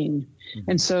being.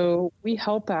 And so we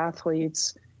help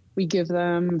athletes. We give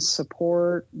them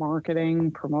support,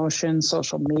 marketing, promotion,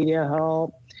 social media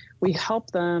help. We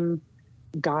help them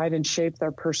guide and shape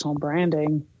their personal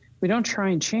branding. We don't try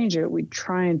and change it. We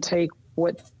try and take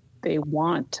what they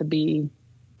want to be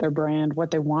their brand,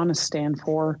 what they want to stand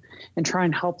for, and try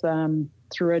and help them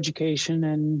through education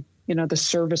and the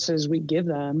services we give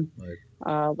them,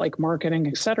 like marketing,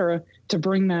 et cetera, to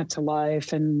bring that to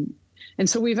life. And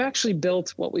so we've actually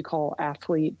built what we call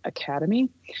Athlete Academy,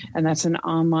 and that's an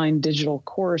online digital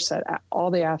course that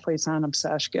all the athletes on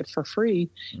Obsesh get for free,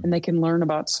 and they can learn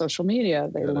about social media.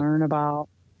 They learn about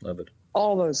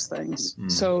all those things.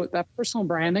 So that personal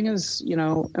branding is,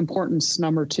 importance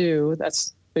number 2.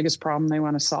 That's the biggest problem they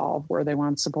want to solve, where they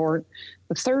want support.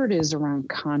 The third is around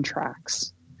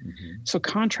contracts. So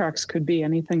contracts could be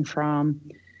anything from,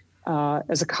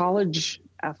 as a college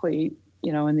athlete,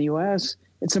 in the U.S.,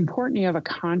 it's important you have a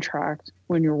contract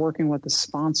when you're working with a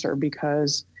sponsor,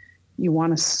 because you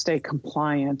want to stay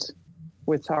compliant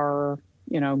with our,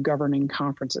 governing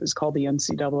conferences called the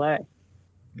NCAA.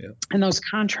 Yeah. And those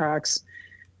contracts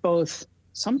both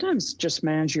sometimes just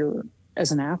manage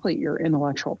as an athlete, your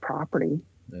intellectual property.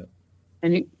 Yeah.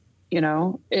 And,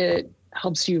 it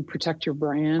helps you protect your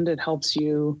brand. It helps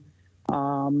you,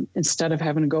 instead of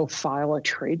having to go file a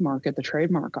trademark at the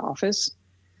trademark office,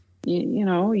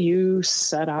 you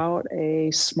set out a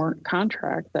smart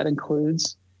contract that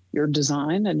includes your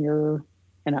design and your,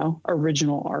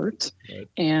 original art. Right.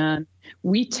 And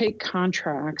we take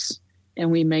contracts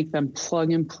and we make them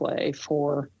plug and play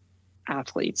for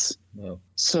athletes. Wow.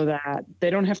 So that they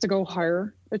don't have to go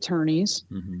hire attorneys.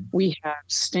 We have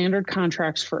standard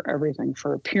contracts for everything,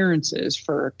 for appearances,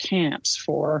 for camps,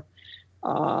 for,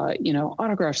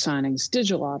 autograph signings,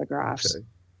 digital autographs. Okay.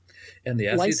 And the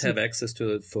athletes have access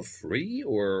to it for free,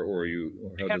 or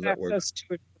how does that work? Access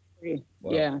to it for free.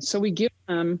 Wow. Yeah. So we give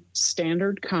them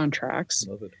standard contracts.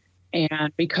 Love it.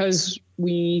 And because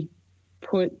we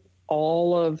put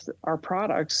all of our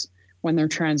products, when they're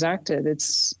transacted,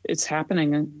 it's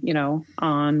happening,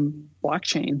 on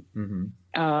blockchain.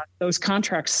 Those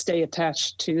contracts stay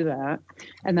attached to that,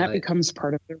 and that becomes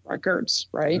part of their records,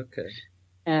 right? Okay.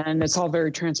 And it's all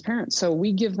very transparent. So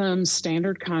we give them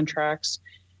standard contracts.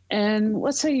 And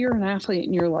let's say you're an athlete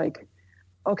and you're like,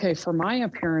 okay, for my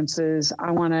appearances,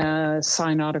 I want to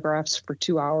sign autographs for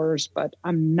 2 hours, but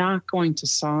I'm not going to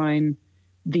sign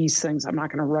these things. I'm not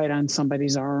going to write on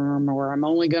somebody's arm, or I'm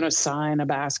only going to sign a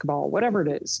basketball, whatever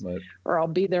it is, right. Or I'll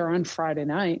be there on Friday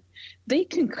night. They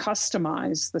can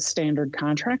customize the standard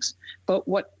contracts, but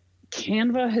what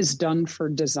Canva has done for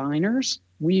designers,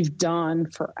 we've done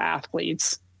for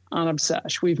athletes on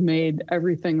Obsesh. We've made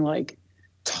everything like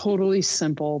totally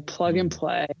simple, plug and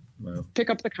play. Wow. Pick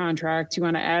up the contract. You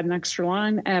want to add an extra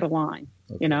line, add a line,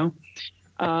 you know?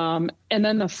 And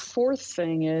then the fourth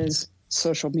thing is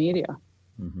social media.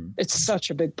 It's such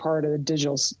a big part of the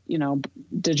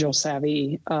digital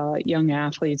savvy young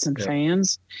athletes and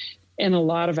fans. And a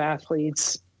lot of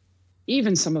athletes,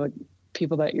 even some of the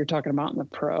people that you're talking about in the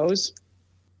pros,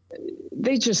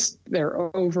 they're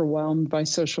overwhelmed by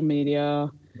social media.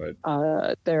 Right.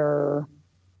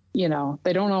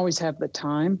 They don't always have the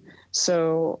time.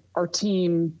 So our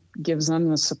team gives them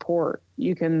the support.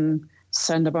 You can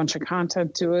send a bunch of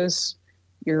content to us.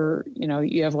 You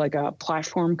have like a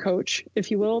platform coach, if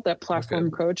you will. That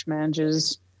platform coach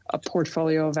manages a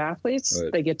portfolio of athletes.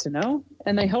 Right. They get to know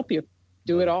and they help you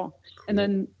do it all. Cool. And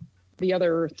then the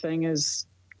other thing is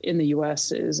in the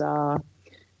US is,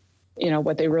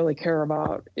 what they really care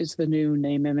about is the new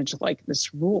name, image,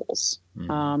 likeness rules.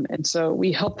 And so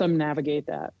we help them navigate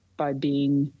that by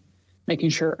making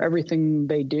sure everything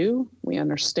they do, we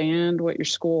understand what your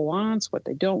school wants, what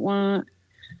they don't want,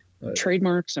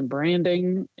 trademarks and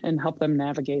branding, and help them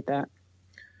navigate that.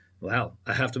 Wow,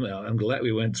 I have to admit, I'm glad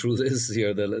we went through this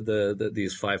here,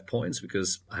 these 5 points,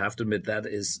 because I have to admit that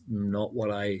is not what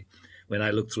when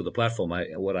I looked through the platform,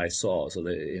 what I saw. So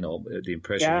the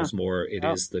impression was more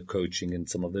is the coaching and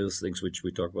some of those things which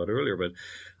we talked about earlier. But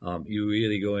you're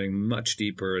really going much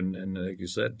deeper, and like you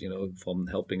said, from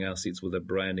helping athletes with their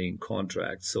branding,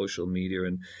 contracts, social media,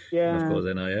 and of course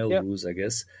NIL rules, I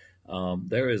guess.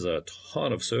 There is a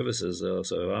ton of services. So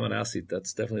if I'm an athlete,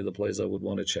 that's definitely the place I would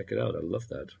want to check it out. I love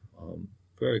that.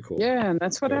 Very cool. Yeah, and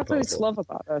that's what athletes love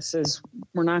about us is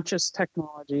we're not just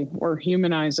technology. We're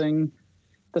humanizing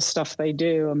the stuff they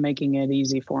do and making it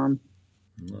easy for them.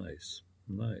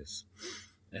 Nice.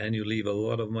 And you leave a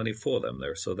lot of money for them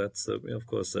there. So that's, of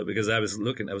course, because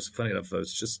funny enough, I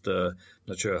was just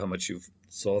not sure how much you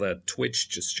saw that Twitch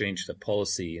just changed the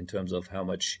policy in terms of how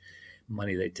much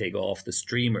money they take off the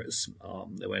streamers.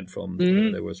 They went from,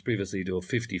 there was previously to a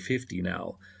 50-50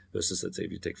 now, versus, let's say,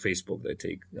 if you take Facebook, they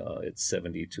take it's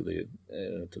 70 to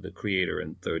the creator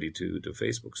and 30 to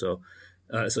Facebook. So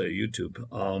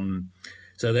YouTube.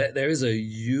 So there is a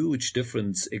huge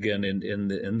difference again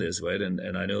in this, right?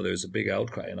 And I know there's a big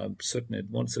outcry, and I'm certain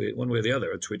it one way or the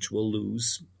other, Twitch will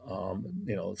lose,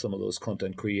 some of those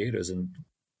content creators, and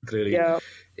clearly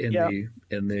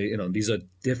these are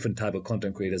different type of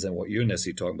content creators than what you're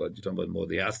necessarily talking about. You're talking about more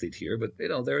the athlete here, but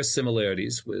there are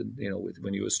similarities with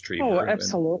when you're a streamer. Oh,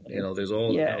 absolutely. And, there's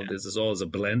all there's always a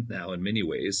blend now in many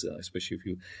ways, especially if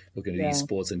you look at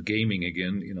esports and gaming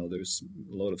again. There's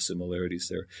a lot of similarities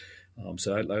there.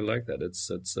 So I like that.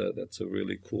 That's a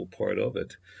really cool part of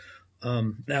it.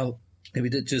 Now, maybe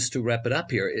just to wrap it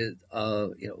up here,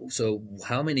 so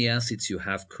how many athletes you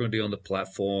have currently on the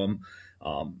platform?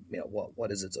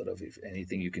 What is it sort of, if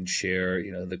anything you can share,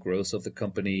 the growth of the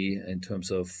company in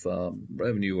terms of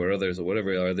revenue or others or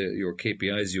whatever are your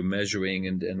KPIs you're measuring,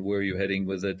 and where you're heading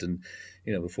with it, and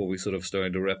before we sort of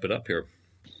starting to wrap it up here.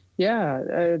 Yeah,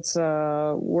 it's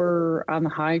we're on the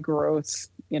high growth.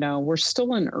 We're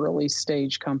still an early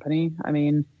stage company. I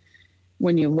mean,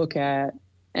 when you look at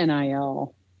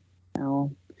NIL,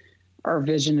 our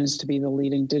vision is to be the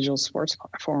leading digital sports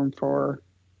platform for,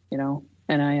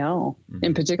 NIL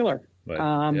in particular.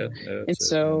 Right. It's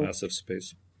so massive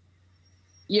space.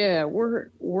 Yeah,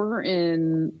 we're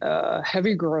in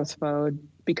heavy growth mode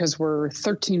because we're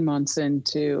 13 months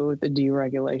into the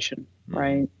deregulation,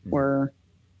 right? Where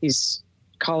these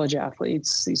college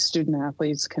athletes, these student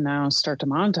athletes can now start to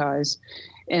monetize,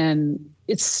 and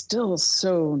it's still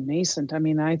so nascent. I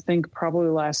mean, I think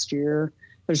probably last year,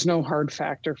 there's no hard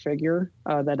factor figure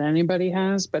that anybody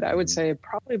has, but I would say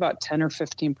probably about 10 or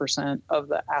 15% of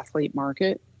the athlete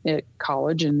market at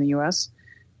college in the US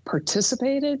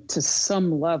participated to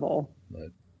some level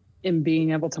in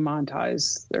being able to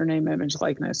monetize their name, image,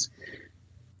 likeness.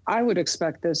 I would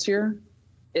expect this year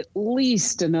at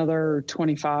least another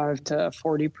 25 to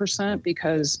 40%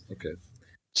 because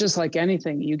just like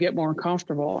anything, you get more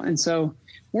comfortable. And so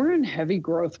we're in heavy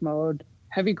growth mode.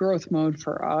 Heavy growth mode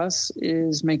for us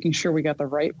is making sure we got the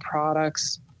right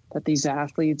products that these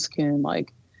athletes can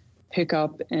pick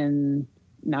up and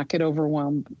not get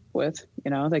overwhelmed with.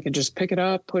 They can just pick it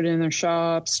up, put it in their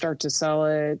shop, start to sell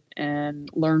it, and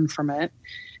learn from it.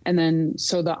 And then,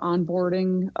 so the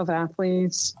onboarding of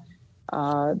athletes,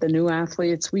 the new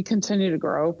athletes, we continue to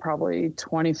grow probably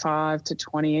 25 to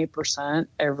 28%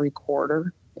 every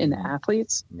quarter in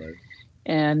athletes. Right.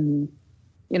 And,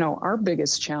 our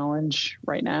biggest challenge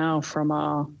right now from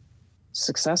a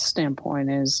success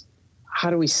standpoint is how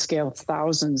do we scale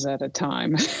thousands at a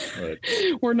time? Right.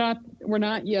 We're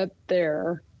not yet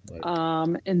there.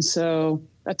 Right. And so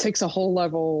that takes a whole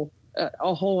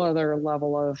other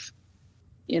level of,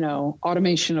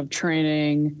 automation of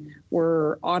training.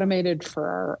 We're automated for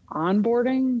our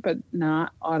onboarding, but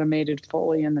not automated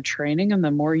fully in the training. And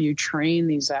the more you train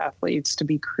these athletes to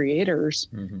be creators,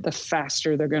 the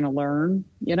faster they're going to learn,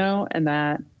 and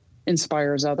that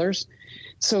inspires others.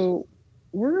 So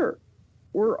we're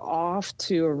off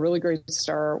to a really great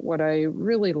start. What I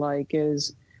really like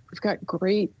is we've got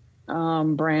great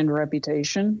brand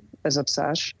reputation as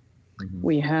Obsesh.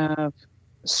 We have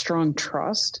strong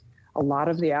trust. A lot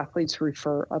of the athletes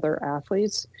refer other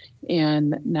athletes.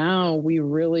 And now we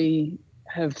really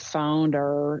have found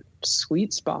our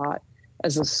sweet spot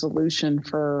as a solution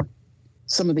for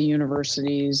some of the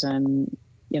universities and,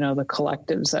 the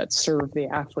collectives that serve the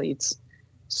athletes.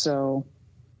 So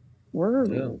we're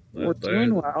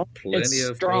doing well. Plenty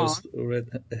of pros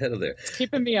ahead of there. It's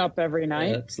keeping me up every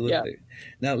night. Absolutely.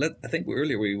 Yeah. Now, I think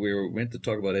earlier we were meant to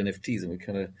talk about NFTs, and we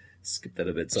kind of skipped that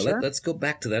a bit. So let's go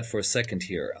back to that for a second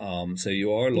here. So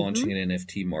you are launching an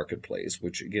NFT marketplace,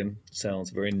 which again sounds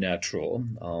very natural.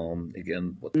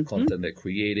 Again, what the content they're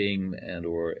creating and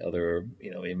or other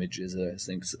images,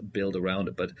 things build around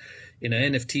it. But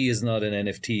NFT is not an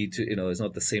NFT to it's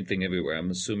not the same thing everywhere.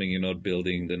 I'm assuming you're not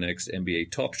building the next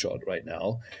NBA Top Shot right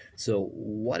now. So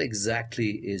what exactly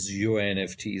is your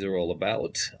NFTs are all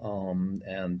about?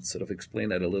 And sort of explain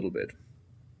that a little bit.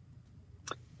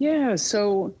 Yeah.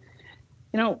 So,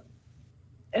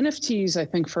 NFTs, I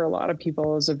think for a lot of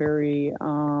people is a very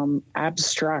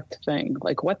abstract thing.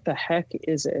 Like, what the heck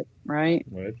is it? Right.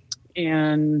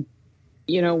 And,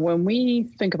 when we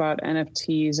think about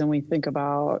NFTs and we think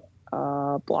about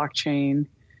blockchain,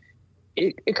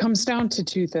 it comes down to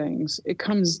two things. It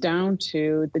comes down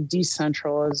to the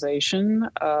decentralization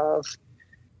of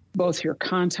both your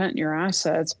content and your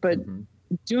assets, but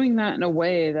doing that in a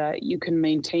way that you can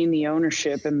maintain the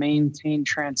ownership and maintain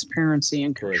transparency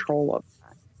and control of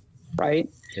that, right?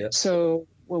 Yep. So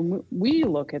when we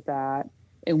look at that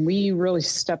and we really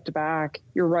stepped back,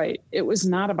 you're right. It was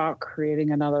not about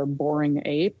creating another boring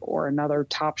ape or another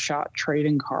Top Shot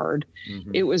trading card.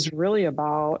 It was really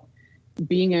about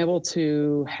being able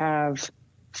to have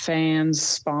fans,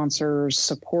 sponsors,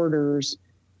 supporters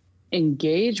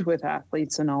engage with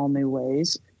athletes in all new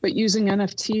ways, but using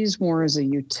NFTs more as a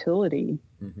utility,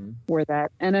 where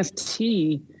that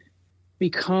NFT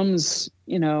becomes,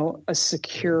 a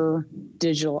secure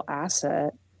digital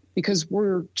asset, because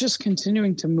we're just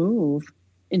continuing to move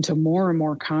into more and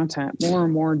more content, more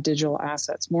and more digital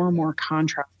assets, more and more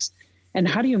contracts. And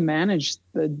how do you manage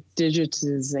the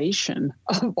digitization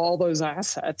of all those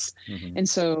assets? And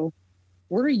so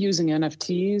we're using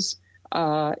NFTs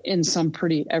in some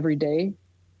pretty everyday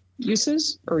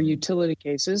uses or utility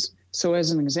cases. So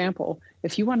as an example,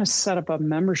 if you want to set up a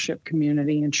membership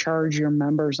community and charge your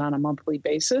members on a monthly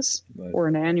basis or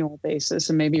an annual basis,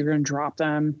 and maybe you're going to drop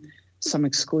them some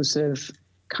exclusive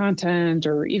content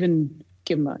or even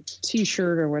give them a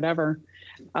t-shirt or whatever,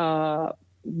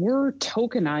 we're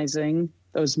tokenizing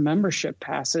those membership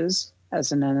passes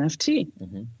as an NFT.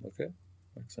 Okay.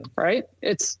 Makes sense. Right?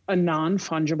 It's a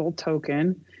non-fungible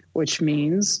token, which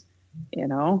means,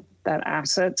 that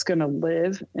asset's going to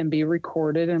live and be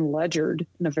recorded and ledgered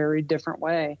in a very different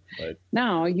way.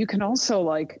 Now, you can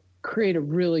also create a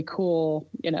really cool,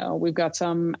 we've got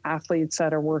some athletes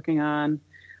that are working on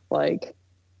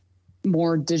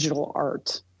more digital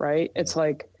art, right? It's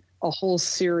like a whole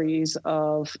series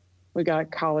of, we got a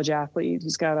college athlete.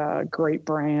 He's got a great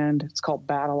brand. It's called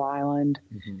Battle Island.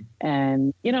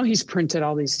 And, he's printed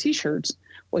all these t-shirts.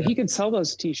 Well, he can sell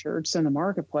those t-shirts in the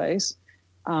marketplace.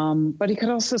 But he could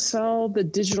also sell the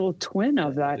digital twin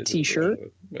of that t-shirt.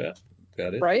 Yeah,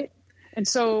 got it. Right. And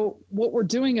so what we're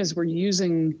doing is we're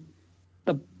using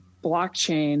the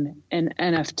blockchain and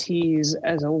NFTs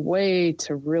as a way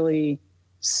to really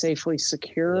safely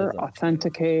secure,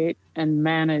 authenticate, and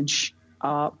manage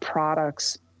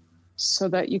products so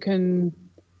that you can,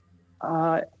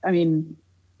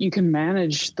 you can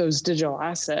manage those digital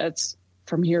assets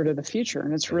from here to the future.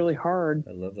 And it's really hard.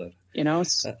 I love that.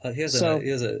 Here's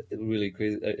a really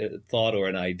crazy thought or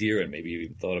an idea, and maybe you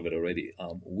even thought of it already.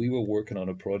 We were working on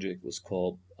a project was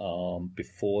called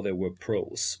Before There Were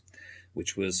Pros,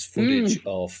 which was footage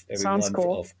of everyone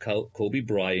of Kobe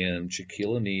Bryant,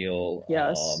 Shaquille O'Neal,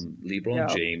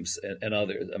 LeBron James, and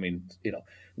others.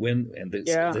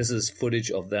 This is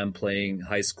footage of them playing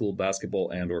high school basketball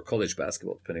and or college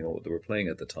basketball, depending on what they were playing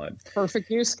at the time. Perfect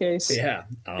use case. Yeah.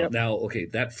 Now, okay,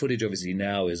 that footage obviously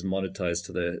now is monetized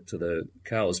to the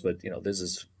cows, but this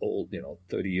is old,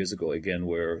 30 years ago again,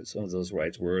 where some of those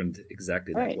rights weren't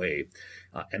exactly that way,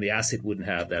 and the asset wouldn't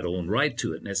have that own right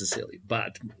to it necessarily.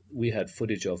 But we had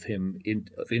footage of him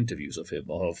of interviews of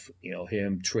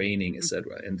him training,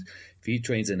 etc. And if he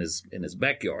trains in his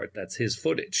backyard, that's his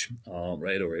footage,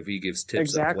 right? Or if he gives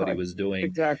tips of what he was doing.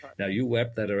 Exactly. Now you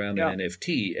wrap that around an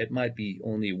NFT, it might be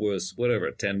only worth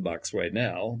whatever $10 right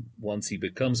now. Once he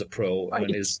becomes a pro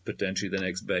and is potentially the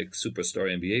next big superstar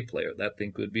NBA player, that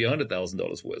thing could be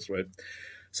 $100,000 worth, right?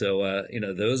 So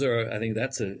those are. I think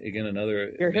that's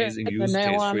another amazing use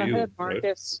case for you, head,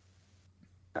 Marcus.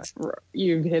 Right?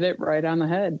 You've hit it right on the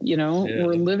head.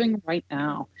 We're living right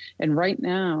now, and right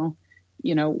now,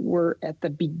 we're at the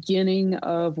beginning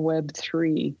of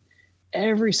Web3.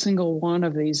 Every single one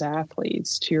of these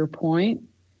athletes, to your point,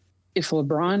 if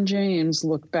LeBron James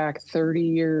looked back 30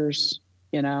 years,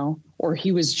 or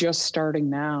he was just starting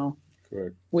now,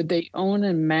 correct, would they own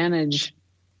and manage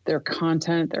their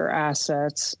content, their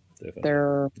assets,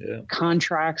 their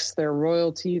contracts, their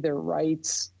royalty, their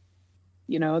rights,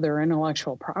 their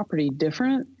intellectual property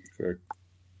different? Correct.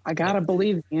 I got to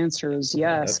believe the answer is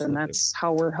yes. And that's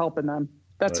how we're helping them.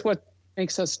 That's what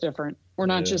makes us different. We're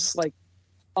not just like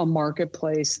a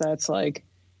marketplace that's like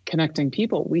connecting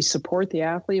people. We support the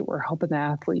athlete. We're helping the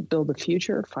athlete build a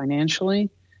future financially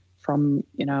from,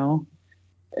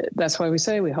 that's why we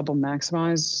say we help them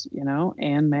maximize,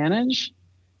 and manage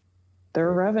their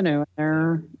revenue,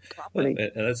 their property.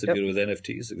 And that's the beauty with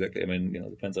NFTs, exactly. I mean,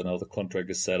 depends on how the contract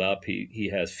is set up. He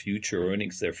has future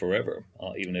earnings there forever,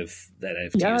 even if that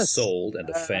NFT is sold and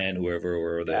the fan, whoever,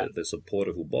 or the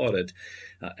supporter who bought it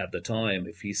at the time,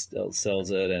 if he still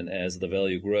sells it and as the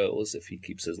value grows, if he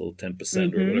keeps his little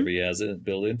 10% or whatever he has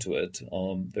built into it,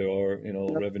 there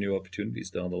are revenue opportunities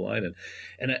down the line,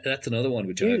 and that's another one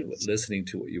which I listening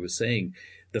to what you were saying.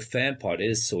 The fan part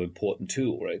is so important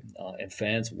too, right? And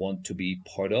fans want to be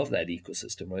part of that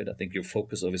ecosystem, right? I think your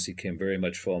focus obviously came very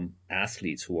much from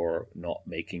athletes who are not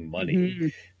making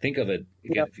money. Think of it,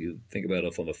 again, if you think about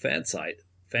it from a fan side,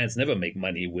 fans never make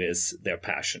money with their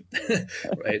passion,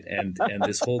 right? And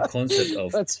this whole concept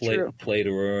of play to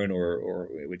earn, or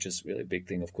which is really a big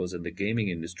thing, of course, in the gaming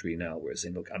industry now, where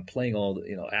saying, look, I'm playing all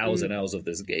the, hours and hours of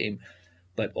this game,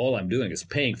 but all I'm doing is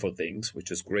paying for things,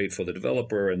 which is great for the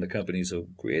developer and the companies who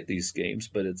create these games.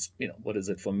 But it's, what is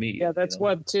it for me? Yeah, that's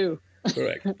Web 2.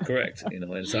 Correct.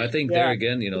 And so I think there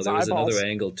again, there's another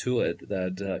angle to it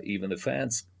that even the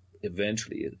fans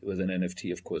eventually with an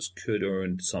NFT, of course, could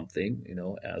earn something,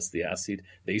 as the athlete.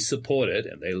 They support it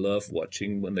and they love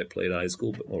watching when they played high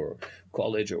school or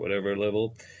college or whatever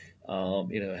level.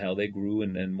 How they grew,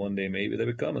 and then one day maybe they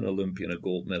become an Olympian, a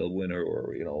gold medal winner,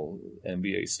 or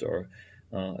NBA star.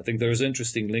 I think there's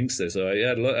interesting links there. So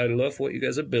I love what you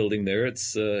guys are building there.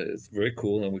 It's very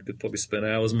cool, and we could probably spend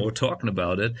hours more talking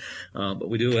about it. But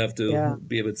we do have to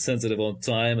be a bit sensitive on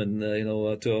time, and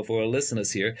for our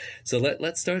listeners here. So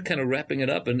let's start kind of wrapping it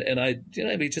up, and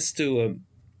maybe just to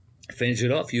finish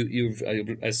it off.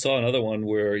 I saw another one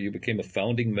where you became a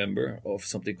founding member of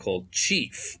something called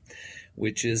Chief,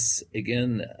 which is,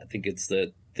 again, I think it's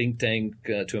the think tank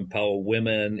to empower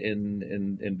women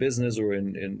in business or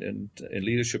in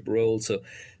leadership roles. So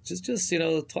just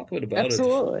talk a bit about it.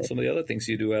 Some of the other things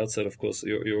you do outside, of course,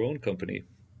 your own company.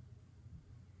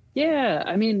 Yeah,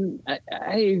 I mean,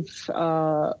 I've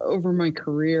over my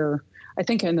career, I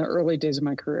think in the early days of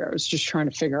my career, I was just trying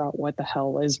to figure out what the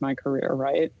hell is my career,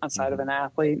 right? Outside of an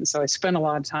athlete. And so I spent a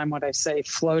lot of time, what I say,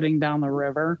 floating down the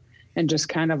river and just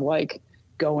kind of like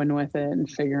going with it and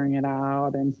figuring it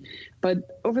out.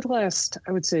 But over the last,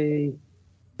 I would say,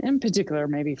 in particular,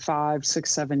 maybe 5,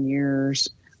 6, 7 years,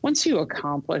 once you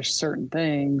accomplish certain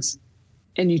things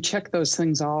and you check those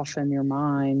things off in your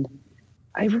mind,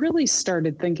 I really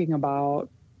started thinking about,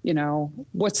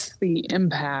 what's the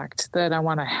impact that I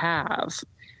want to have?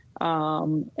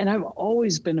 And I've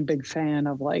always been a big fan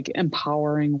of like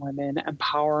empowering women,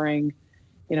 empowering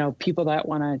people that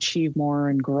want to achieve more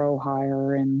and grow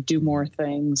higher and do more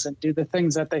things and do the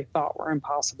things that they thought were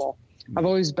impossible. I've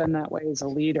always been that way as a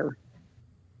leader.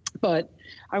 But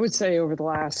I would say over the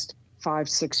last 5,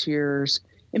 6 years,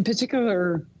 in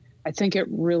particular, I think it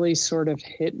really sort of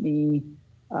hit me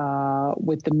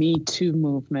with the Me Too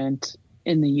movement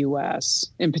in the U.S.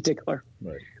 in particular,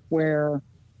 right, where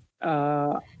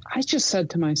I just said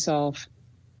to myself,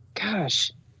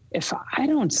 gosh, if I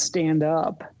don't stand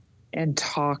up and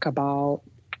talk about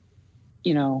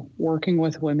working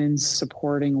with women,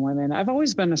 supporting women. I've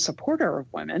always been a supporter of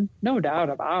women, no doubt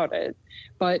about it.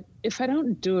 But if I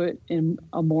don't do it in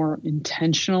a more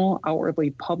intentional,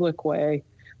 outwardly public way,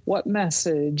 what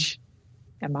message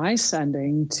am I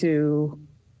sending to,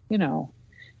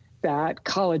 that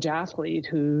college athlete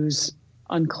who's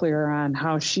unclear on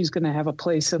how she's going to have a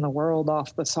place in the world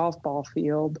off the softball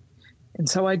field? And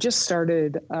so I just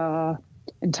started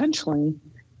intentionally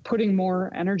putting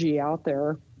more energy out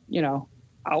there,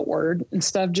 outward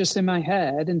instead of just in my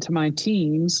head and to my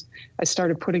teams. I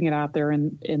started putting it out there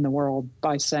in the world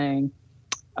by saying,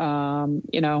 as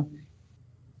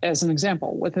an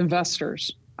example, with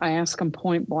investors, I ask them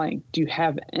point blank, do you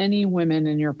have any women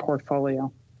in your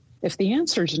portfolio? If the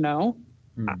answer is no,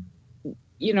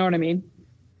 you know what I mean?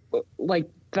 Like,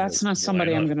 that's not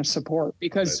somebody I'm going to support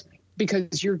because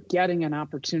you're getting an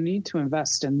opportunity to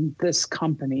invest in this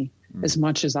company as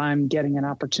much as I'm getting an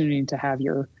opportunity to have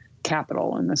your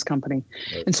capital in this company.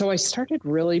 Right. And so I started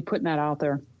really putting that out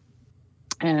there.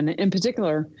 And in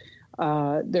particular,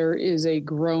 there is a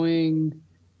growing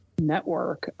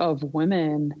network of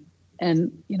women,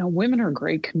 and, women are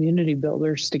great community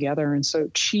builders together. And so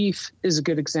Chief is a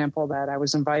good example of that. I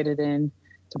was invited in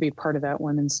to be part of that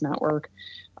women's network.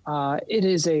 It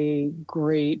is a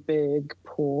great big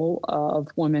pool of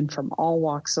women from all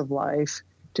walks of life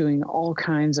doing all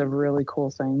kinds of really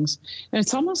cool things. And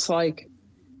it's almost like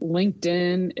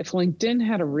LinkedIn, if LinkedIn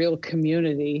had a real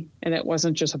community and it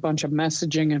wasn't just a bunch of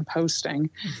messaging and posting,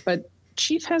 but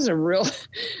Chief has a real,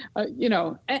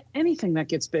 anything that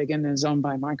gets big and is owned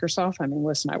by Microsoft. I mean,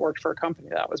 listen, I worked for a company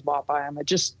that was bought by them. It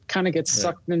just kind of gets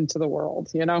sucked into the world,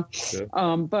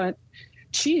 Sure. But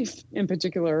Chief in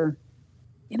particular,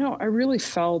 I really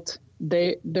felt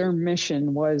their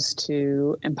mission was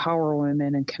to empower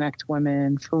women and connect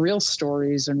women for real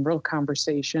stories and real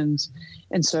conversations.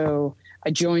 And so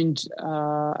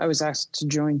I was asked to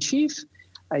join Chief.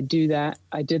 I did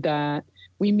that.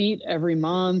 We meet every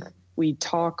month. We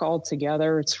talk all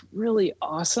together. It's really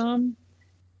awesome.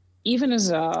 Even as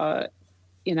an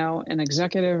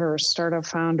executive or a startup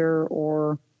founder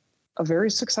or a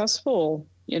very successful,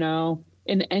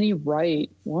 in any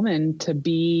right woman, to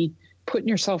be putting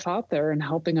yourself out there and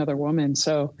helping other women.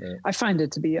 So I find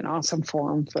it to be an awesome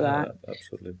forum for that.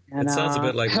 Absolutely. And, it sounds a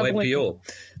bit like YPO.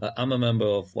 I'm a member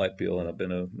of YPO, and I've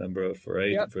been a member for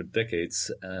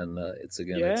decades. And it's a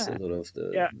lot of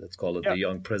let's call it the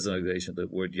young president organization. The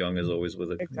word young is always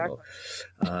with it. Exactly.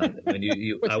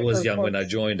 When I was young when I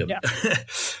joined them. Yeah.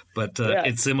 But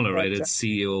it's similar, right? It's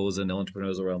CEOs and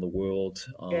entrepreneurs around the world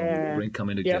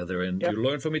coming together and you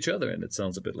learn from each other. And it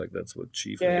sounds a bit like that's what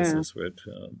Chief is, right?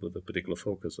 With a particular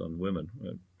focus on women.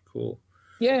 Right? Cool.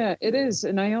 Yeah, it is.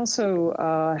 And I also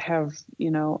have,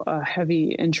 a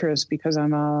heavy interest because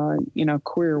I'm a,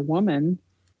 queer woman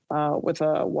with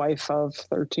a wife of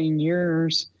 13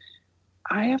 years.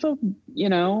 I have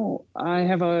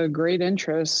a great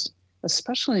interest,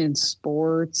 especially in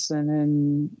sports and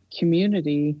in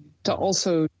community, to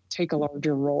also take a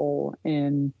larger role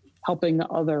in helping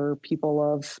other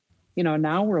people of,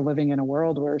 now we're living in a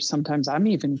world where sometimes I'm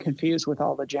even confused with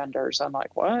all the genders. I'm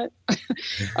like, what?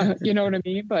 You know what I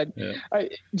mean? But I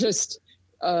just,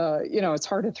 it's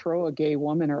hard to throw a gay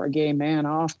woman or a gay man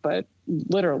off, but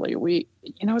literally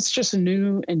it's just a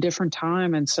new and different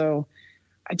time. And so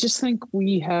I just think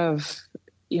we have,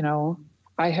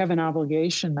 I have an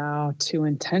obligation now to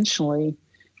intentionally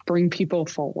bring people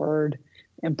forward,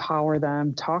 empower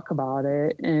them, talk about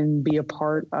it, and be a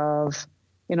part of,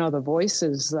 the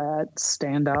voices that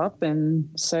stand up and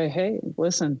say, hey,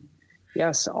 listen,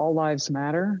 yes, all lives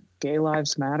matter. Gay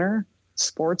lives matter.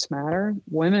 Sports matter.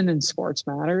 Women in sports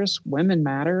matters. Women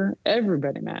matter.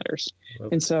 Everybody matters.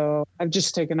 And so I've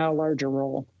just taken a larger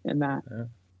role in that. Yeah.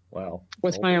 Wow.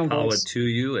 With my own power voice. To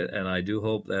you. And I do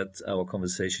hope that our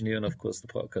conversation here, and of course the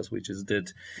podcast we just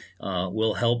did,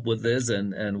 will help with this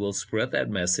and will spread that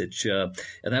message. And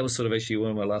that was sort of actually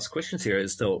one of my last questions here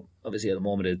is, though, obviously at the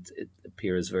moment it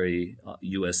appears very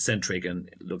U.S. centric, and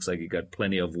it looks like you got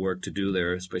plenty of work to do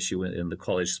there, especially in the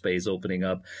college space opening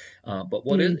up. But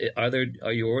what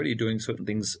are you already doing certain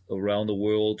things around the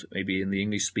world, maybe in the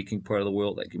English speaking part of the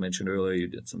world, like you mentioned earlier? You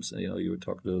did some, you were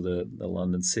talking to the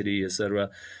London City, etc.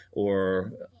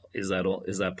 Or is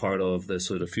that part of the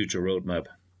sort of future roadmap?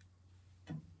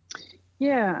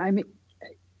 Yeah, I mean,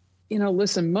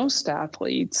 listen, most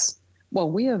athletes,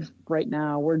 we have right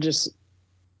now, we're just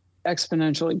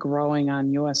exponentially growing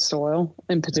on U.S. soil,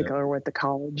 in particular with the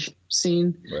college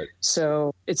scene. Right.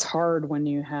 So it's hard when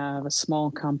you have a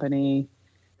small company,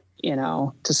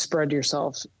 to spread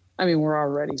yourself. I mean, we're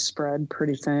already spread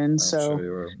pretty thin. I'm so sure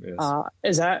you are,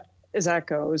 yes. as that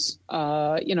goes,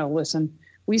 listen,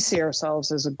 we see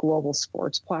ourselves as a global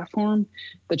sports platform.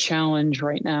 The challenge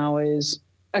right now is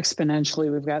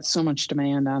exponentially, we've got so much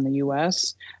demand on the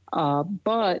U.S.,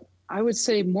 but I would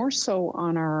say more so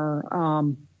on our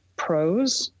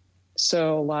pros.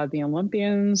 So a lot of the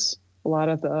Olympians, a lot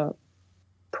of the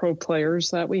pro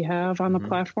players that we have on the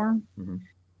platform.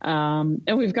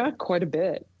 And we've got quite a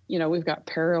bit. We've got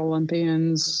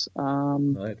Paralympians.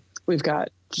 Right. We've got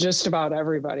just about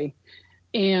everybody.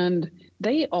 And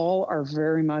they all are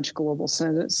very much global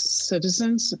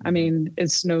citizens. I mean,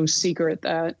 it's no secret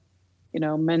that,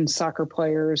 men's soccer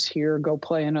players here go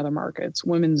play in other markets.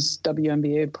 Women's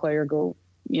WNBA player go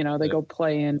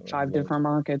play in 5 different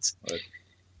markets. Right.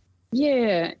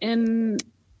 Yeah. And,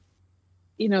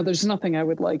 there's nothing I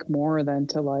would like more than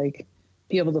to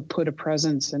be able to put a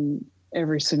presence in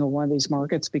every single one of these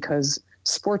markets, because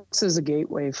sports is a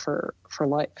gateway for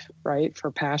life, right?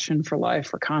 For passion, for life,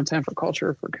 for content, for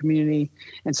culture, for community.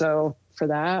 And so for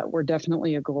that, we're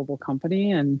definitely a global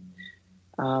company. And,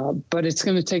 but it's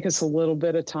going to take us a little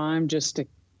bit of time just to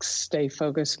stay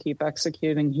focused, keep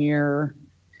executing here,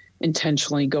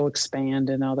 intentionally go expand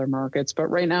in other markets. But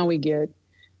right now we get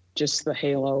just the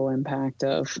halo impact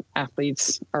of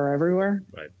athletes are everywhere.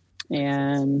 Right.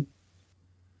 And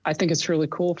I think it's really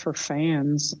cool for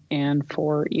fans and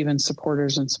for even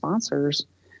supporters and sponsors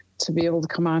to be able to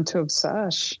come on to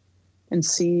Obsesh and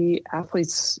see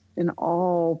athletes in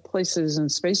all places and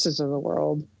spaces of the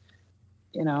world.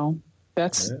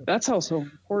 That's also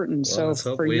important. Well,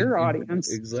 so for your audience,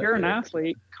 exactly. If you're an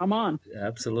athlete, come on.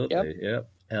 Absolutely. Yep.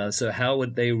 So how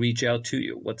would they reach out to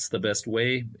you? What's the best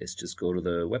way? Is just go to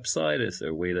the website? Is there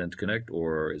a way then to connect,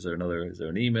 or is there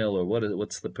an email, or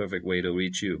what's the perfect way to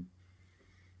reach you?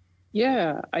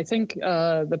 Yeah, I think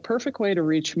the perfect way to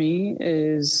reach me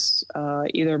is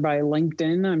either by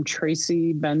LinkedIn. I'm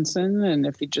Tracy Benson, and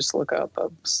if you just look up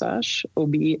Obsesh,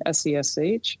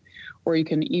 OBSESH, or you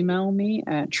can email me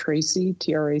at Tracy,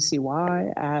 Tracy,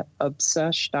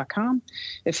 @obsesh.com.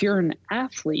 If you're an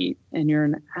athlete and you're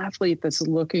an athlete that's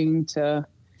looking to,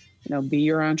 be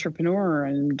your entrepreneur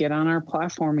and get on our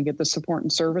platform and get the support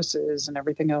and services and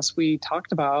everything else we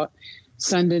talked about,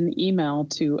 send an email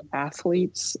to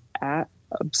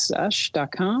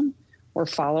athletes@obsesh.com or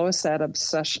follow us at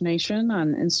Obsesh Nation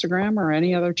on Instagram or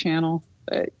any other channel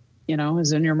that,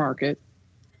 is in your market.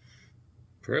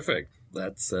 Perfect.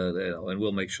 That's and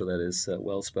we'll make sure that is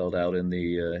well spelled out in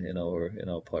the in our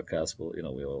podcast.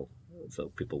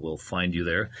 So people will find you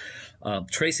there.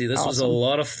 Tracy, this was a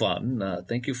lot of fun.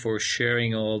 Thank you for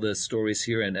sharing all the stories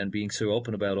here and being so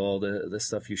open about all the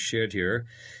stuff you shared here.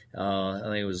 I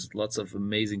think it was lots of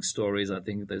amazing stories. I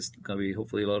think there's going to be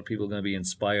hopefully a lot of people going to be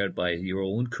inspired by your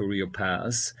own career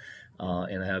paths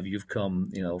and have you've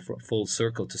come full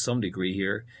circle to some degree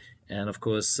here. And of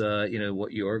course,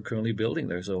 what you are currently building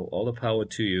there. So all the power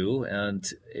to you. And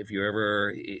if you're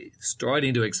ever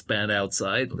starting to expand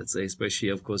outside, let's say, especially,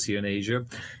 of course, here in Asia,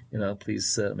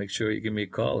 please make sure you give me a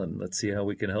call and let's see how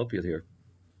we can help you here.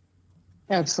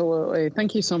 Absolutely.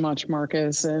 Thank you so much,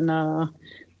 Marcus. And I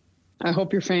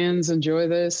hope your fans enjoy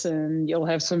this and you'll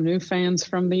have some new fans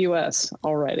from the U.S.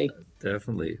 already.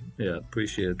 Definitely. Yeah.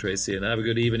 Appreciate it, Tracy. And have a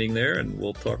good evening there. And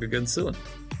we'll talk again soon.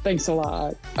 Thanks a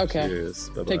lot. Okay. Cheers.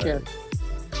 Bye-bye. Take care.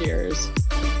 Cheers.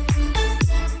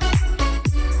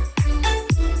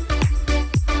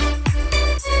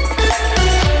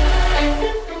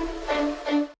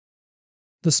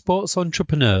 The Sports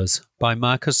Entrepreneurs by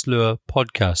Marcus Luer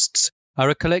podcasts are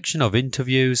a collection of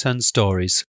interviews and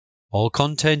stories. All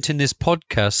content in this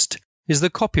podcast is the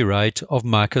copyright of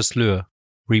Marcus Luer.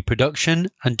 Reproduction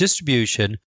and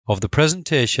distribution of the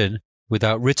presentation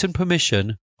without written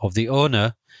permission of the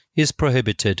owner is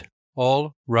prohibited.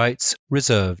 All rights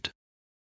reserved.